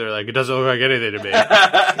character, they're like, it doesn't look like anything to me.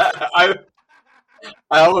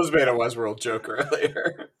 I almost made a Westworld joke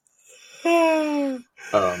earlier.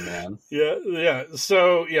 Oh man. Yeah.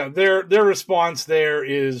 So yeah, their response there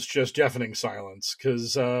is just deafening silence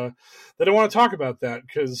because they don't want to talk about that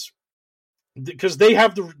because they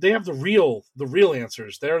have the real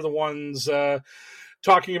answers. They're the ones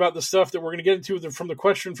talking about the stuff that we're going to get into from the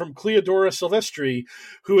question from Cleodora Silvestri,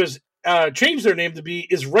 who has changed their name to be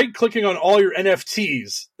is right-clicking on all your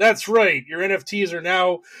NFTs. That's right. Your NFTs are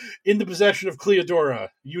now in the possession of Cleodora.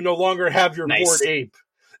 You no longer have your Bored Ape.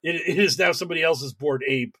 It is now somebody else's Bored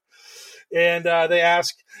Ape. And they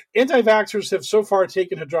ask, anti-vaxxers have so far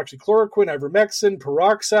taken hydroxychloroquine, ivermectin,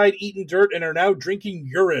 peroxide, eaten dirt, and are now drinking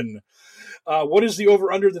urine. What is the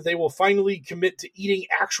over-under that they will finally commit to eating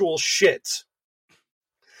actual shit?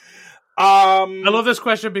 I love this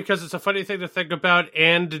question because it's a funny thing to think about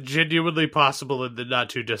and genuinely possible in the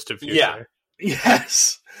not-too-distant future. Yeah.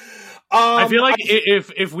 Yes. I feel like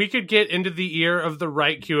if we could get into the ear of the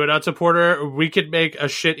right QAnon supporter, we could make a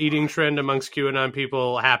shit-eating trend amongst QAnon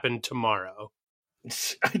people happen tomorrow.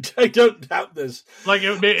 I don't doubt this. Like,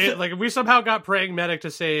 like if we somehow got Praying Medic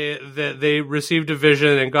to say that they received a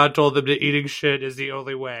vision and God told them that eating shit is the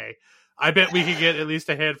only way, I bet we could get at least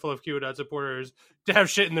a handful of QAnon supporters to have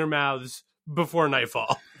shit in their mouths before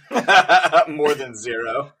nightfall. More than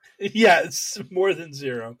zero. Yes, more than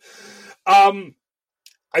zero.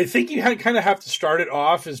 I think you kind of have to start it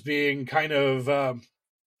off as being kind of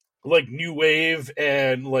like new wave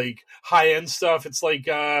and like high end stuff. It's like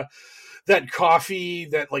that coffee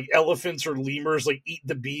that like elephants or lemurs like eat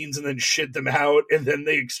the beans and then shit them out, and then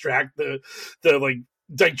they extract the like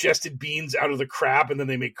digested beans out of the crap, and then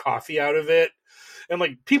they make coffee out of it. And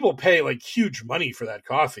like people pay like huge money for that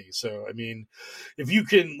coffee. So I mean, if you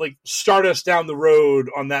can like start us down the road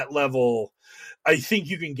on that level, I think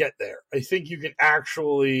you can get there. I think you can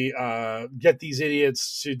actually get these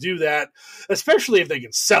idiots to do that, especially if they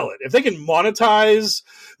can sell it. If they can monetize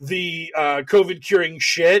the COVID curing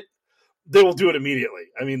shit, they will do it immediately.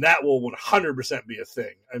 I mean, that will 100% be a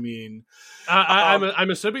thing. I mean, I'm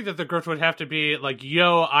assuming that the growth would have to be like,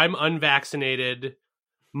 yo, I'm unvaccinated.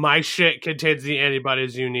 My shit contains the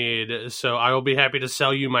antibodies you need, so I will be happy to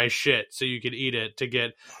sell you my shit so you can eat it to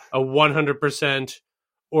get a 100%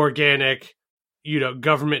 organic,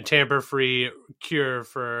 government tamper-free cure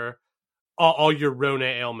for all your Rona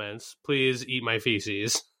ailments. Please eat my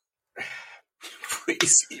feces.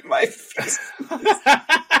 Please eat my feces.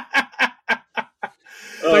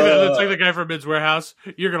 It's like the guy from Mid's Warehouse.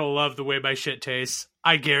 You're going to love the way my shit tastes.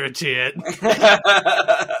 I guarantee it.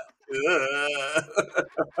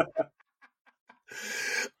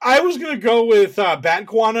 I was gonna go with bat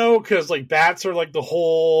guano because like bats are like the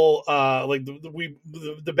whole like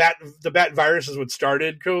the bat virus is what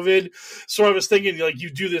started COVID. So I was thinking like you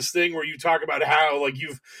do this thing where you talk about how like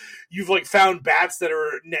you've like found bats that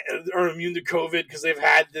are immune to COVID because they've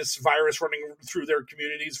had this virus running through their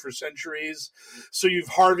communities for centuries. So you've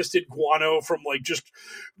harvested guano from like just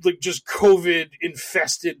COVID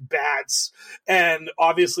infested bats, and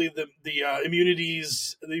obviously the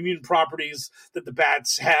immune properties that the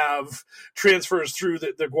bats have transfers through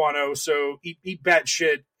the guano. So eat bat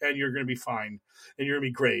shit and you're going to be fine. And you're going to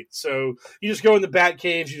be great. So you just go in the bat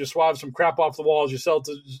caves, you just swab some crap off the walls, you sell it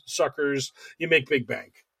to suckers, you make big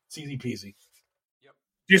bank. It's easy peasy. Yep.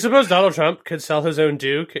 Do you suppose Donald Trump could sell his own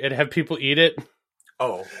Duke and have people eat it?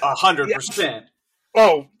 Oh, 100%.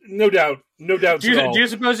 Oh, no doubt. No doubt. Do you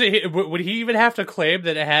suppose would he even have to claim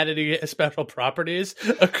that it had any special properties?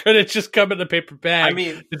 Or could it just come in a paper bag? I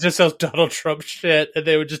mean, it just sells Donald Trump shit and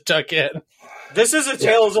they would just tuck in. This is a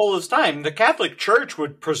tale as old as time. The Catholic Church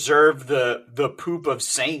would preserve the poop of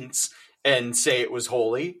saints and say it was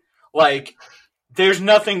holy. Like, there's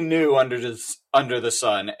nothing new under the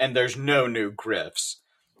sun, and there's no new grifts.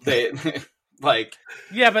 They like,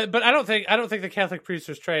 yeah, but I don't think the Catholic priest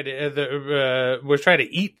was trying to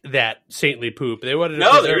eat that saintly poop. They wanted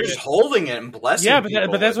to they were just holding it and blessing. Yeah,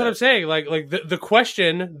 but that's what I'm saying. Like the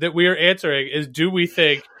question that we are answering is: do we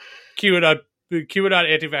think QAnon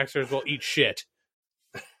anti-vaxxers will eat shit?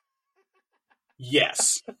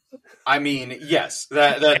 Yes. I mean, yes.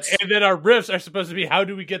 That's and then our riffs are supposed to be: how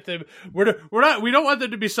do we get them? We don't want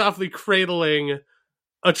them to be softly cradling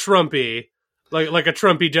a Trumpy, like a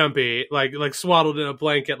Trumpy Dumpy, like swaddled in a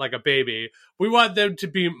blanket like a baby. We want them to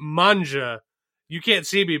be manja. You can't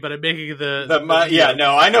see me, but I'm making yeah.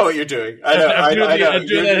 No, I know what you're doing. I know. I'm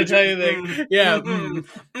doing that Italian thing. Yeah.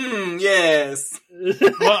 Yes.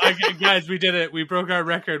 Well, guys, we did it. We broke our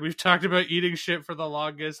record. We've talked about eating shit for the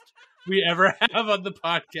longest we ever have on the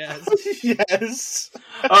podcast. Yes.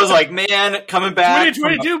 I was like, man, coming back.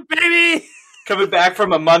 2022, baby! Coming back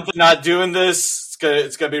from a month of not doing this,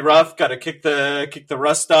 it's gonna be rough. Got to kick the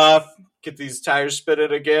rust off, get these tires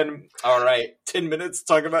spinning again. All right, 10 minutes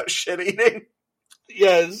talking about shit eating.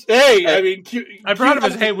 Yes. Hey, I mean, I brought him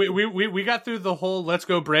as, hey, we got through the whole "Let's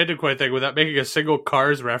Go Brandon Quinn" thing without making a single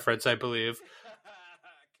Cars reference. I believe.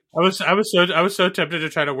 I was so tempted to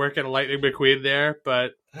try to work in a Lightning McQueen there,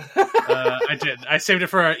 but I didn't. I saved it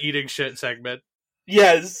for our eating shit segment.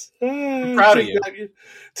 Yes, I'm proud of you.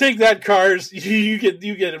 Take that, Cars. You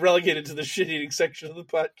get relegated to the shit eating section of the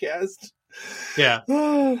podcast. Yeah,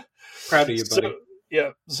 proud of you, buddy.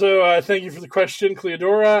 So thank you for the question,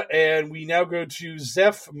 Cleodora. And we now go to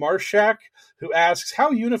Zeph Marshak, who asks,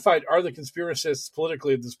 how unified are the conspiracists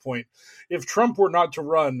politically at this point? If Trump were not to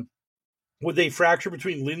run, would they fracture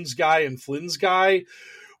between Lynn's guy and Flynn's guy?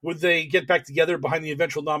 Would they get back together behind the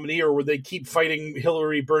eventual nominee, or would they keep fighting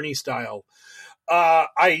Hillary Bernie style?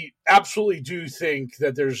 I absolutely do think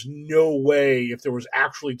that there's no way, if there was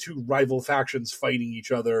actually two rival factions fighting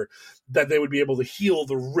each other, that they would be able to heal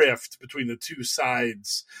the rift between the two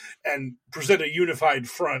sides and present a unified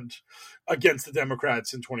front against the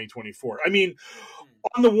Democrats in 2024. I mean,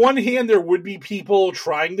 on the one hand, there would be people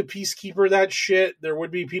trying to peacekeeper that shit. There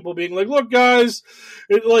would be people being like, look, guys,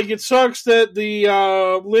 it sucks that the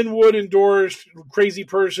Lynn Wood endorsed crazy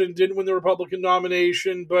person didn't win the Republican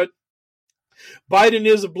nomination, but Biden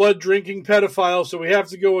is a blood-drinking pedophile, so we have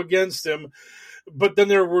to go against him. But then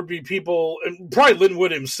there would be people, and probably Lynn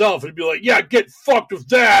Wood himself, would be like, yeah, get fucked with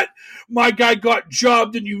that. My guy got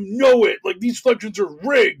jobbed and you know it. Like, these elections are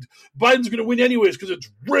rigged. Biden's going to win anyways because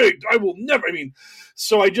it's rigged.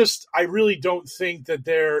 So I really don't think that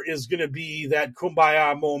there is going to be that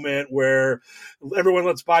kumbaya moment where everyone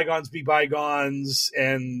lets bygones be bygones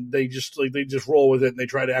and they just roll with it and they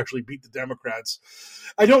try to actually beat the Democrats.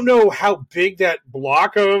 I don't know how big that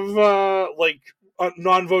block of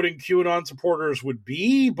non-voting QAnon supporters would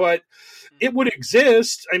be, but it would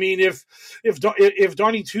exist. I mean, if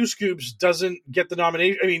Donnie Two Scoops doesn't get the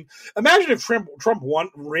nomination, I mean, imagine if Trump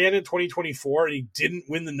ran in 2024 and he didn't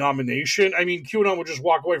win the nomination. I mean, QAnon would just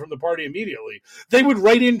walk away from the party immediately. They would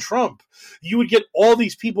write in Trump. You would get all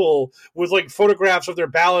these people with like photographs of their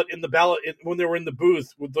ballot when they were in the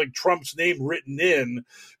booth with like Trump's name written in,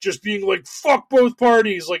 just being like, fuck both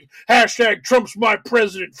parties, like hashtag Trump's my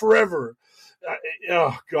president forever.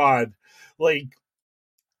 Oh God! Like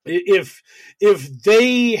if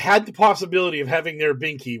they had the possibility of having their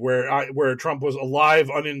binky where Trump was alive,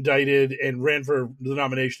 unindicted, and ran for the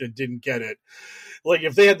nomination and didn't get it, like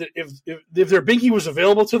if they had if their binky was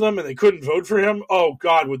available to them and they couldn't vote for him, oh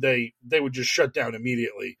God, they would just shut down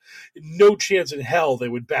immediately. No chance in hell they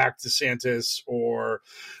would back DeSantis or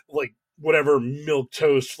like whatever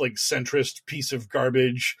milquetoast like centrist piece of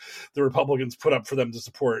garbage the Republicans put up for them to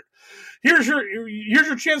support. Here's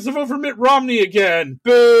your chance to vote for Mitt Romney again.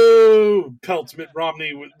 Boo! Pelts Mitt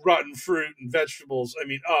Romney with rotten fruit and vegetables. I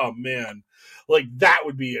mean, oh man, like that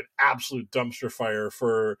would be an absolute dumpster fire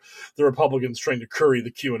for the Republicans trying to curry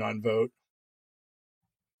the QAnon vote.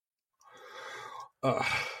 Yeah.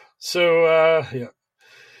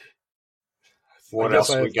 What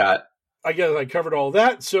else we got? I guess I covered all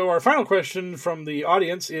that. So our final question from the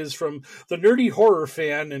audience is from the Nerdy Horror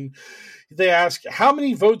Fan, and they ask, how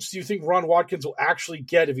many votes do you think Ron Watkins will actually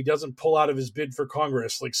get if he doesn't pull out of his bid for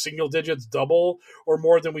Congress? Like single digits, double, or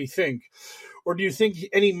more than we think? Or do you think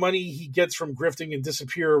any money he gets from grifting and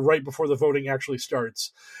disappear right before the voting actually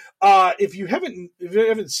starts? If you haven't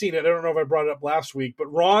seen it, I don't know if I brought it up last week, but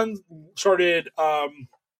Ron started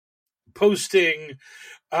posting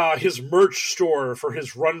his merch store for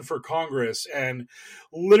his run for Congress, and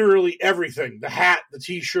literally everything, the hat, the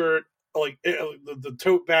t-shirt, like the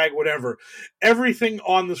tote bag, whatever, everything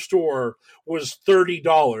on the store was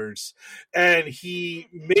 $30. And he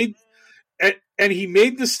made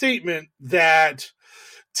the statement that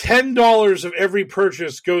 $10 of every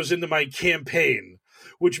purchase goes into my campaign,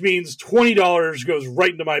 which means $20 goes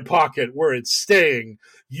right into my pocket where it's staying,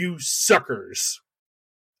 you suckers.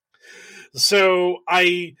 So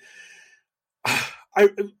I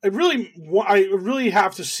really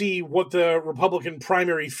have to see what the Republican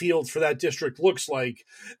primary field for that district looks like,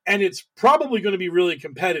 and it's probably going to be really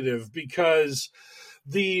competitive because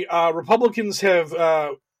the Republicans have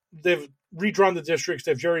they've redrawn the districts,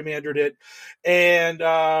 they've gerrymandered it, and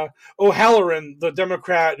O'Halloran, the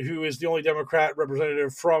Democrat who is the only Democrat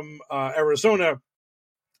representative from Arizona,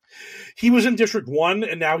 he was in District 1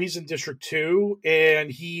 and now he's in District 2, and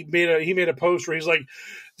he made a post where he's like,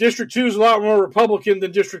 District 2 is a lot more Republican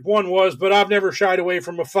than District 1 was, but I've never shied away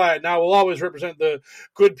from a fight, and I will always represent the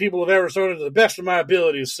good people of Arizona to the best of my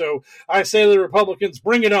abilities. So I say to the Republicans,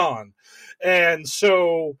 bring it on. And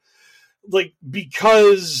so, like,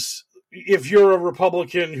 because if you're a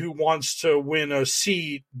Republican who wants to win a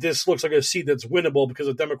seat, this looks like a seat that's winnable because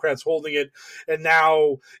the Democrats holding it, and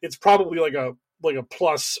now it's probably like a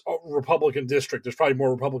plus Republican district. There's probably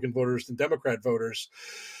more Republican voters than Democrat voters.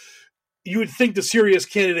 You would think the serious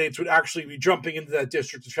candidates would actually be jumping into that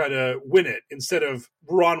district to try to win it instead of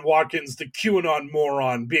Ron Watkins, the QAnon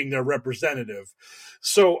moron, being their representative.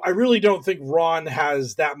 So I really don't think Ron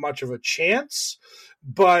has that much of a chance,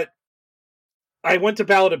 but I went to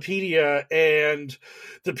Ballotopedia, and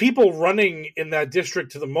the people running in that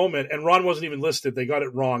district to the moment, and Ron wasn't even listed. They got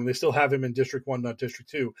it wrong. They still have him in District 1, not District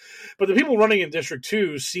 2. But the people running in District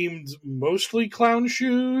 2 seemed mostly clown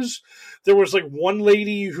shoes. There was like one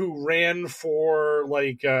lady who ran for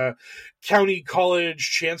like county college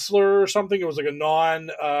chancellor or something. It was like a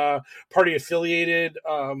non-party affiliated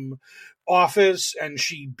office, and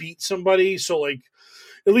she beat somebody. So like,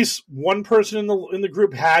 at least one person in the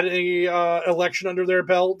group had a election under their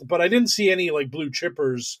belt, but I didn't see any like blue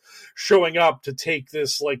chippers showing up to take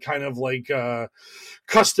this like kind of like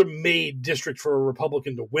custom made district for a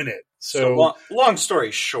Republican to win it. So long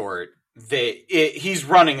story short, he's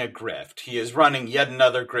running a grift. He is running yet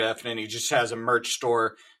another grift, and he just has a merch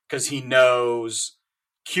store because he knows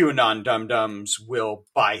QAnon dum-dums will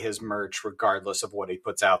buy his merch regardless of what he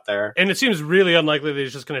puts out there. And it seems really unlikely that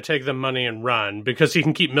he's just going to take the money and run, because he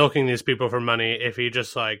can keep milking these people for money if he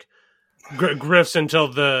just like grifts until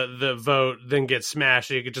the vote then gets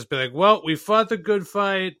smashed. He could just be like, well, we fought the good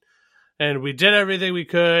fight and we did everything we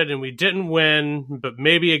could and we didn't win, but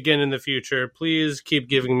maybe again in the future, please keep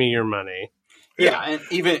giving me your money. Yeah, and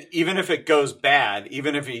even if it goes bad,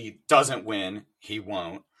 even if he doesn't win, he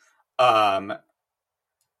won't.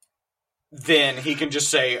 Then he can just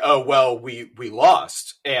say, "Oh well, we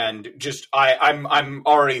lost," and just I'm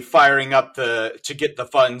already firing up to get the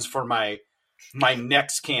funds for my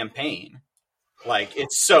next campaign. Like,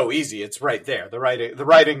 it's so easy; it's right there. The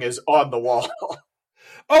writing is on the wall.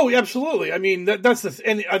 Oh, absolutely. I mean, that's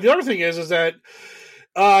and the other thing is that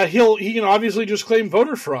he can obviously just claim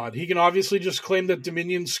voter fraud. He can obviously just claim that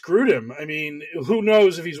Dominion screwed him. I mean, who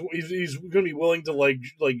knows if he's going to be willing to like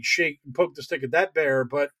poke the stick at that bear,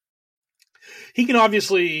 but he can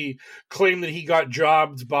obviously claim that he got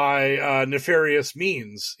jobbed by nefarious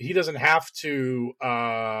means. He doesn't have to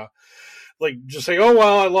just say, "Oh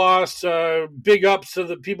well, I lost. Big ups to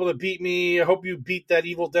the people that beat me. I hope you beat that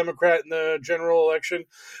evil Democrat in the general election."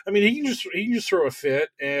 I mean, he can just throw a fit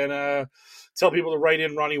and tell people to write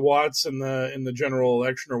in Ronnie Watts in the general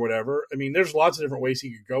election or whatever. I mean, there's lots of different ways he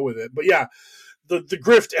could go with it. But yeah, the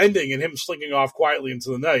grift ending and him slinking off quietly into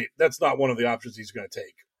the night, that's not one of the options he's going to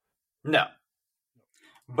take. No,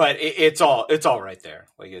 but it's all right there.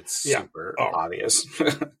 Like, it's super obvious.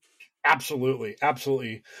 Absolutely.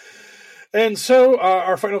 And so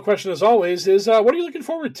our final question, as always, is what are you looking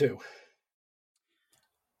forward to?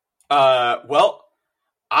 Well,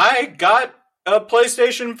 I got a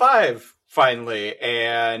PlayStation 5 finally,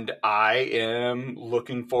 and I am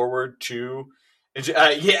looking forward to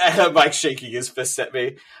Mike's shaking his fist at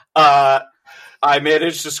me. I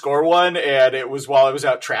managed to score one, and it was while I was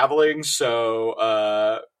out traveling.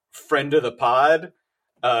 So, friend of the pod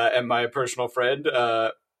and my personal friend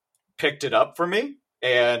picked it up for me,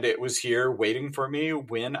 and it was here waiting for me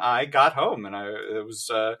when I got home. And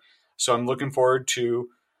so I'm looking forward to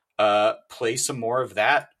play some more of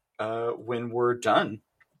that when we're done.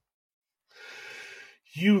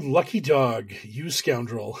 You lucky dog, you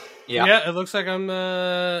scoundrel. Yeah, it looks like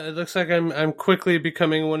I'm quickly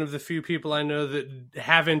becoming one of the few people I know that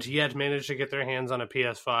haven't yet managed to get their hands on a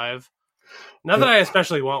PS5. Not that I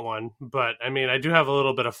especially want one, but I mean, I do have a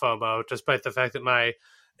little bit of FOMO, despite the fact that my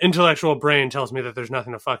intellectual brain tells me that there's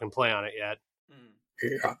nothing to fucking play on it yet.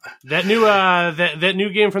 Yeah. That new that new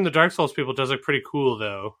game from the Dark Souls people does look pretty cool,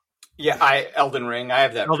 though. Yeah, Elden Ring. I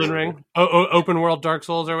have that. Elden Ring, open world Dark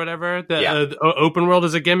Souls or whatever. Open world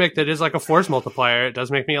is a gimmick that is like a force multiplier. It does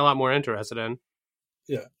make me a lot more interested in.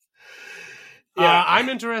 Yeah. I'm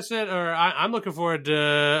interested, or I'm looking forward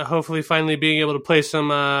to hopefully finally being able to play some,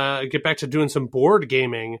 get back to doing some board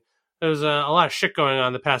gaming. There's a lot of shit going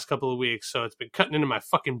on the past couple of weeks, so it's been cutting into my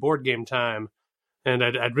fucking board game time, and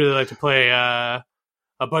I'd really like to play a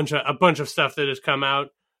bunch of stuff that has come out.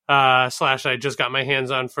 / I just got my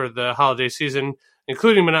hands on for the holiday season,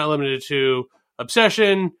 including but not limited to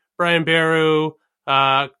Obsession, Brian Baru,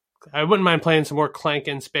 I wouldn't mind playing some more Clank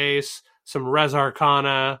in Space, some Res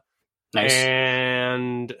Arcana. Nice.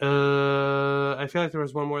 And I feel like there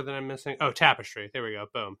was one more that I'm missing. Oh, Tapestry. There we go.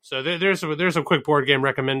 Boom. So there's some quick board game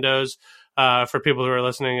recommendos for people who are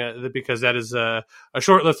listening, because that is a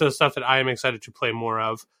short list of stuff that I am excited to play more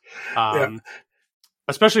of.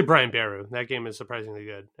 Especially Brian Baru. That game is surprisingly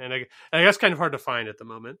good, and I guess kind of hard to find at the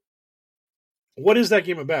moment. What is that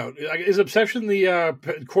game about? Is Obsession the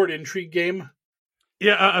court intrigue game?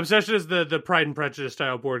 Yeah, Obsession is the Pride and Prejudice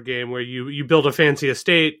style board game where you build a fancy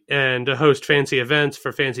estate and host fancy events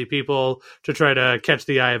for fancy people to try to catch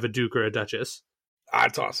the eye of a duke or a duchess.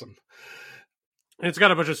 That's awesome. And it's got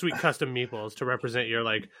a bunch of sweet custom meeples to represent your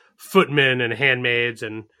like footmen and handmaids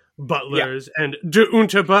and butlers and de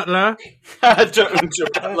Unter Butler.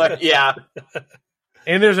 Yeah.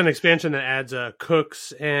 And there's an expansion that adds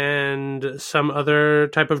cooks and some other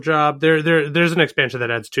type of job. There's an expansion that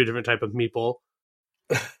adds 2 different type of meeple.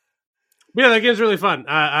 Yeah, that game's really fun.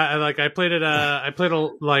 I played it.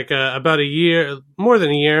 About a year, more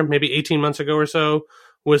than a year, maybe 18 months ago or so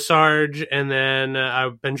with Sarge, and then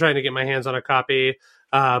I've been trying to get my hands on a copy,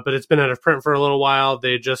 but it's been out of print for a little while.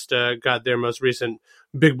 They just got their most recent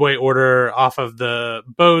big boy order off of the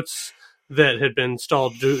boats that had been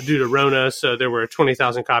stalled due to Rona, so there were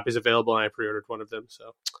 20,000 copies available, and I pre-ordered one of them.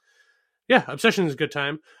 So. Yeah, Obsession is a good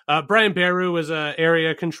time. Brian Baru is a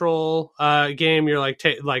area control game. You're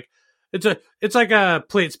it's like a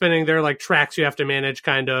plate spinning. There are like tracks you have to manage,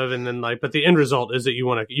 kind of, and then but the end result is that you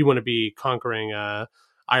want to be conquering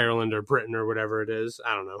Ireland or Britain or whatever it is.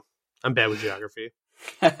 I don't know. I'm bad with geography.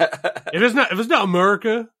 If it's not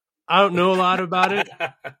America, I don't know a lot about it.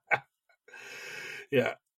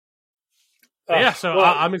 Yeah. So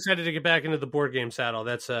I'm excited to get back into the board game saddle.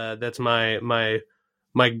 That's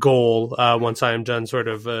my goal once I am done sort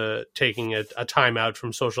of taking a time out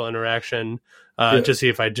from social interaction to see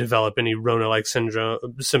if I develop any Rona-like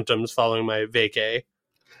symptoms following my vacay.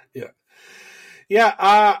 Yeah,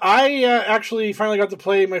 I actually finally got to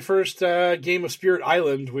play my first game of Spirit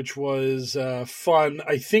Island, which was fun.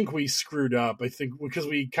 I think we screwed up. I think because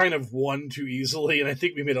we kind of won too easily, and I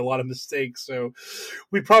think we made a lot of mistakes. So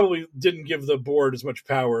we probably didn't give the board as much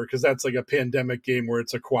power, because that's like a pandemic game where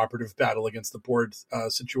it's a cooperative battle against the board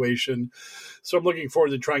situation. So I'm looking forward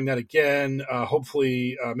to trying that again.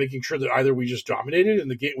 Hopefully making sure that either we just dominated in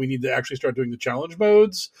the game, we need to actually start doing the challenge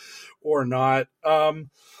modes, or not.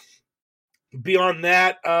 Beyond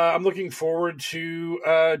that, I'm looking forward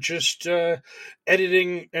to just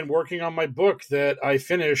editing and working on my book that I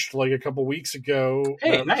finished like a couple weeks ago.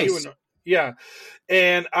 Hey, nice. Yeah.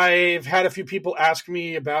 And I've had a few people ask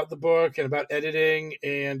me about the book and about editing,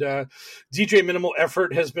 and DJ Minimal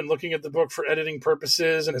Effort has been looking at the book for editing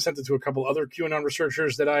purposes, and I sent it to a couple other QAnon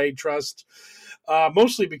researchers that I trust,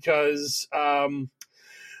 mostly because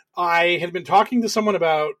I had been talking to someone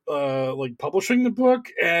about publishing the book,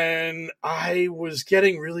 and I was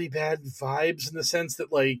getting really bad vibes in the sense that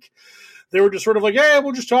they were just sort of like, hey,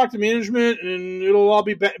 we'll just talk to management and it'll all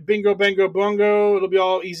be bingo, bango, bongo. It'll be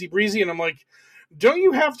all easy breezy. And I'm like, don't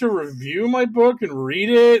you have to review my book and read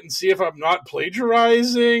it and see if I'm not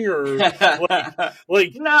plagiarizing or no.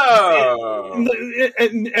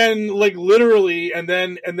 And literally, and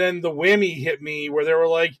then the whammy hit me where they were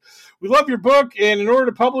like, we love your book, and in order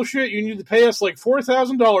to publish it, you need to pay us like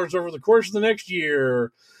 $4,000 over the course of the next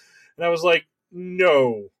year. And I was like,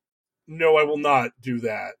 no, I will not do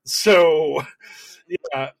that. So,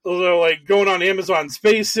 yeah, so going on Amazon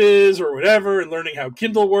Spaces or whatever and learning how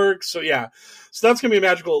Kindle works. So, yeah, so that's going to be a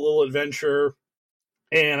magical little adventure.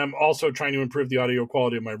 And I'm also trying to improve the audio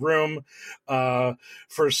quality of my room.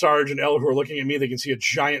 For Sarge and Elle, who are looking at me, they can see a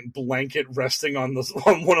giant blanket resting on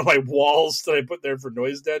one of my walls that I put there for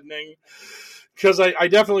noise deadening. Because I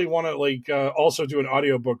definitely want to also do an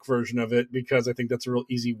audiobook version of it, because I think that's a real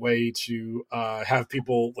easy way to have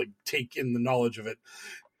people take in the knowledge of it.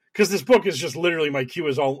 Because this book is just literally my Q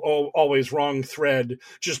is always wrong thread,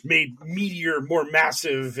 just made meatier, more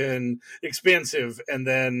massive and expansive. And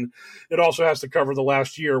then it also has to cover the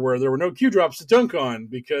last year where there were no Q drops to dunk on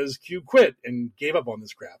because Q quit and gave up on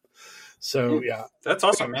this crap. So, yeah. That's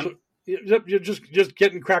awesome, man. So, you're just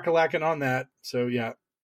getting crack-a-lacking on that. So, yeah.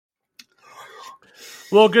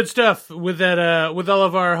 Well, good stuff. With that, with all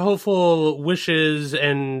of our hopeful wishes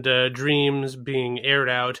and dreams being aired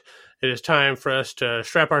out, it is time for us to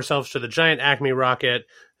strap ourselves to the giant Acme rocket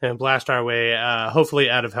and blast our way, hopefully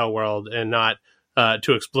out of Hellworld, and not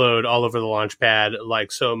to explode all over the launch pad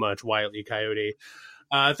like so much Wile E. Coyote.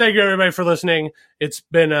 Thank you, everybody, for listening. It's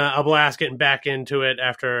been a blast getting back into it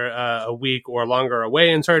after a week or longer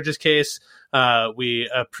away in Sarge's case. We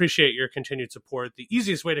appreciate your continued support. The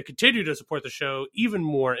easiest way to continue to support the show even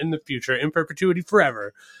more in the future, in perpetuity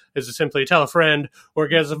forever, is to simply tell a friend or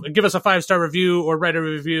give us a 5-star review or write a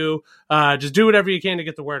review. Just do whatever you can to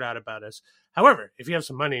get the word out about us. However, if you have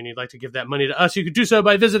some money and you'd like to give that money to us, you could do so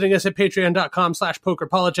by visiting us at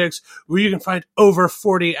patreon.com/pokerpolitics, where you can find over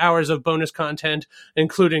 40 hours of bonus content,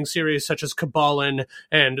 including series such as Cabalin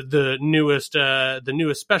and the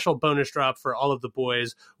newest special bonus drop for all of the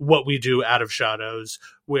boys, What We Do Out of Shadows,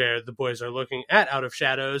 where the boys are looking at Out of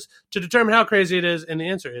Shadows to determine how crazy it is, and the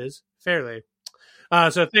answer is fairly.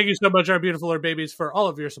 So thank you so much, our beautiful babies, for all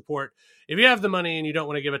of your support. If you have the money and you don't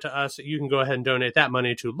want to give it to us, you can go ahead and donate that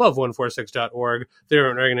money to love146.org. They're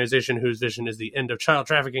an organization whose vision is the end of child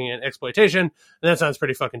trafficking and exploitation. And that sounds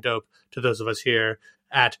pretty fucking dope to those of us here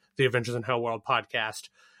at the Adventures in Hell World podcast.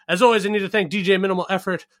 As always, I need to thank DJ Minimal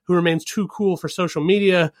Effort, who remains too cool for social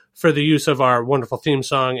media, for the use of our wonderful theme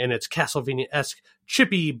song and its Castlevania-esque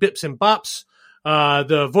chippy bips and bops.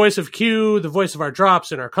 The voice of Q, the voice of our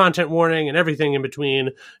drops and our content warning and everything in between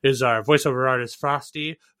is our voiceover artist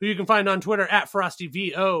Frosty, who you can find on Twitter at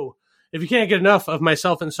FrostyVO. If you can't get enough of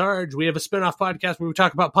myself and Sarge, we have a spin-off podcast where we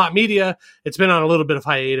talk about pop media. It's been on a little bit of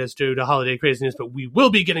hiatus due to holiday craziness, but we will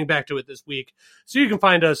be getting back to it this week. So you can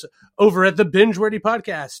find us over at the Bingewordy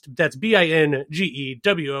Podcast. That's BINGEWORDY.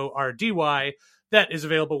 That is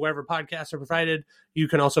available wherever podcasts are provided. You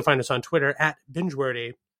can also find us on Twitter at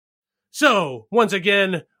Bingewordy. So, once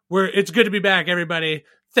again, it's good to be back, everybody.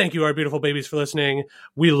 Thank you, our beautiful babies, for listening.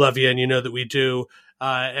 We love you, and you know that we do.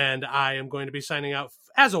 And I am going to be signing out,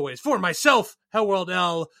 as always, for myself, Hellworld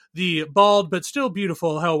L, the bald but still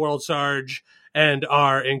beautiful Hellworld Sarge, and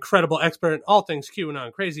our incredible expert in all things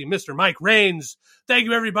QAnon crazy, Mr. Mike Rains. Thank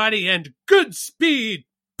you, everybody, and good speed,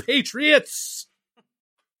 Patriots!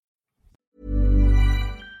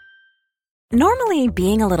 Normally,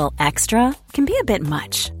 being a little extra can be a bit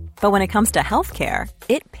much. But when it comes to healthcare,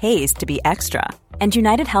 it pays to be extra. And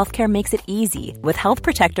United Healthcare makes it easy with Health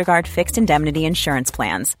Protector Guard fixed indemnity insurance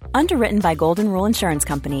plans. Underwritten by Golden Rule Insurance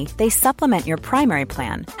Company, they supplement your primary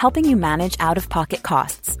plan, helping you manage out-of-pocket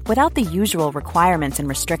costs without the usual requirements and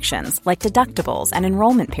restrictions like deductibles and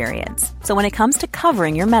enrollment periods. So when it comes to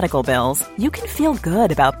covering your medical bills, you can feel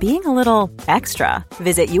good about being a little extra.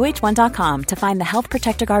 Visit UH1.com to find the Health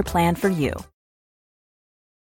Protector Guard plan for you.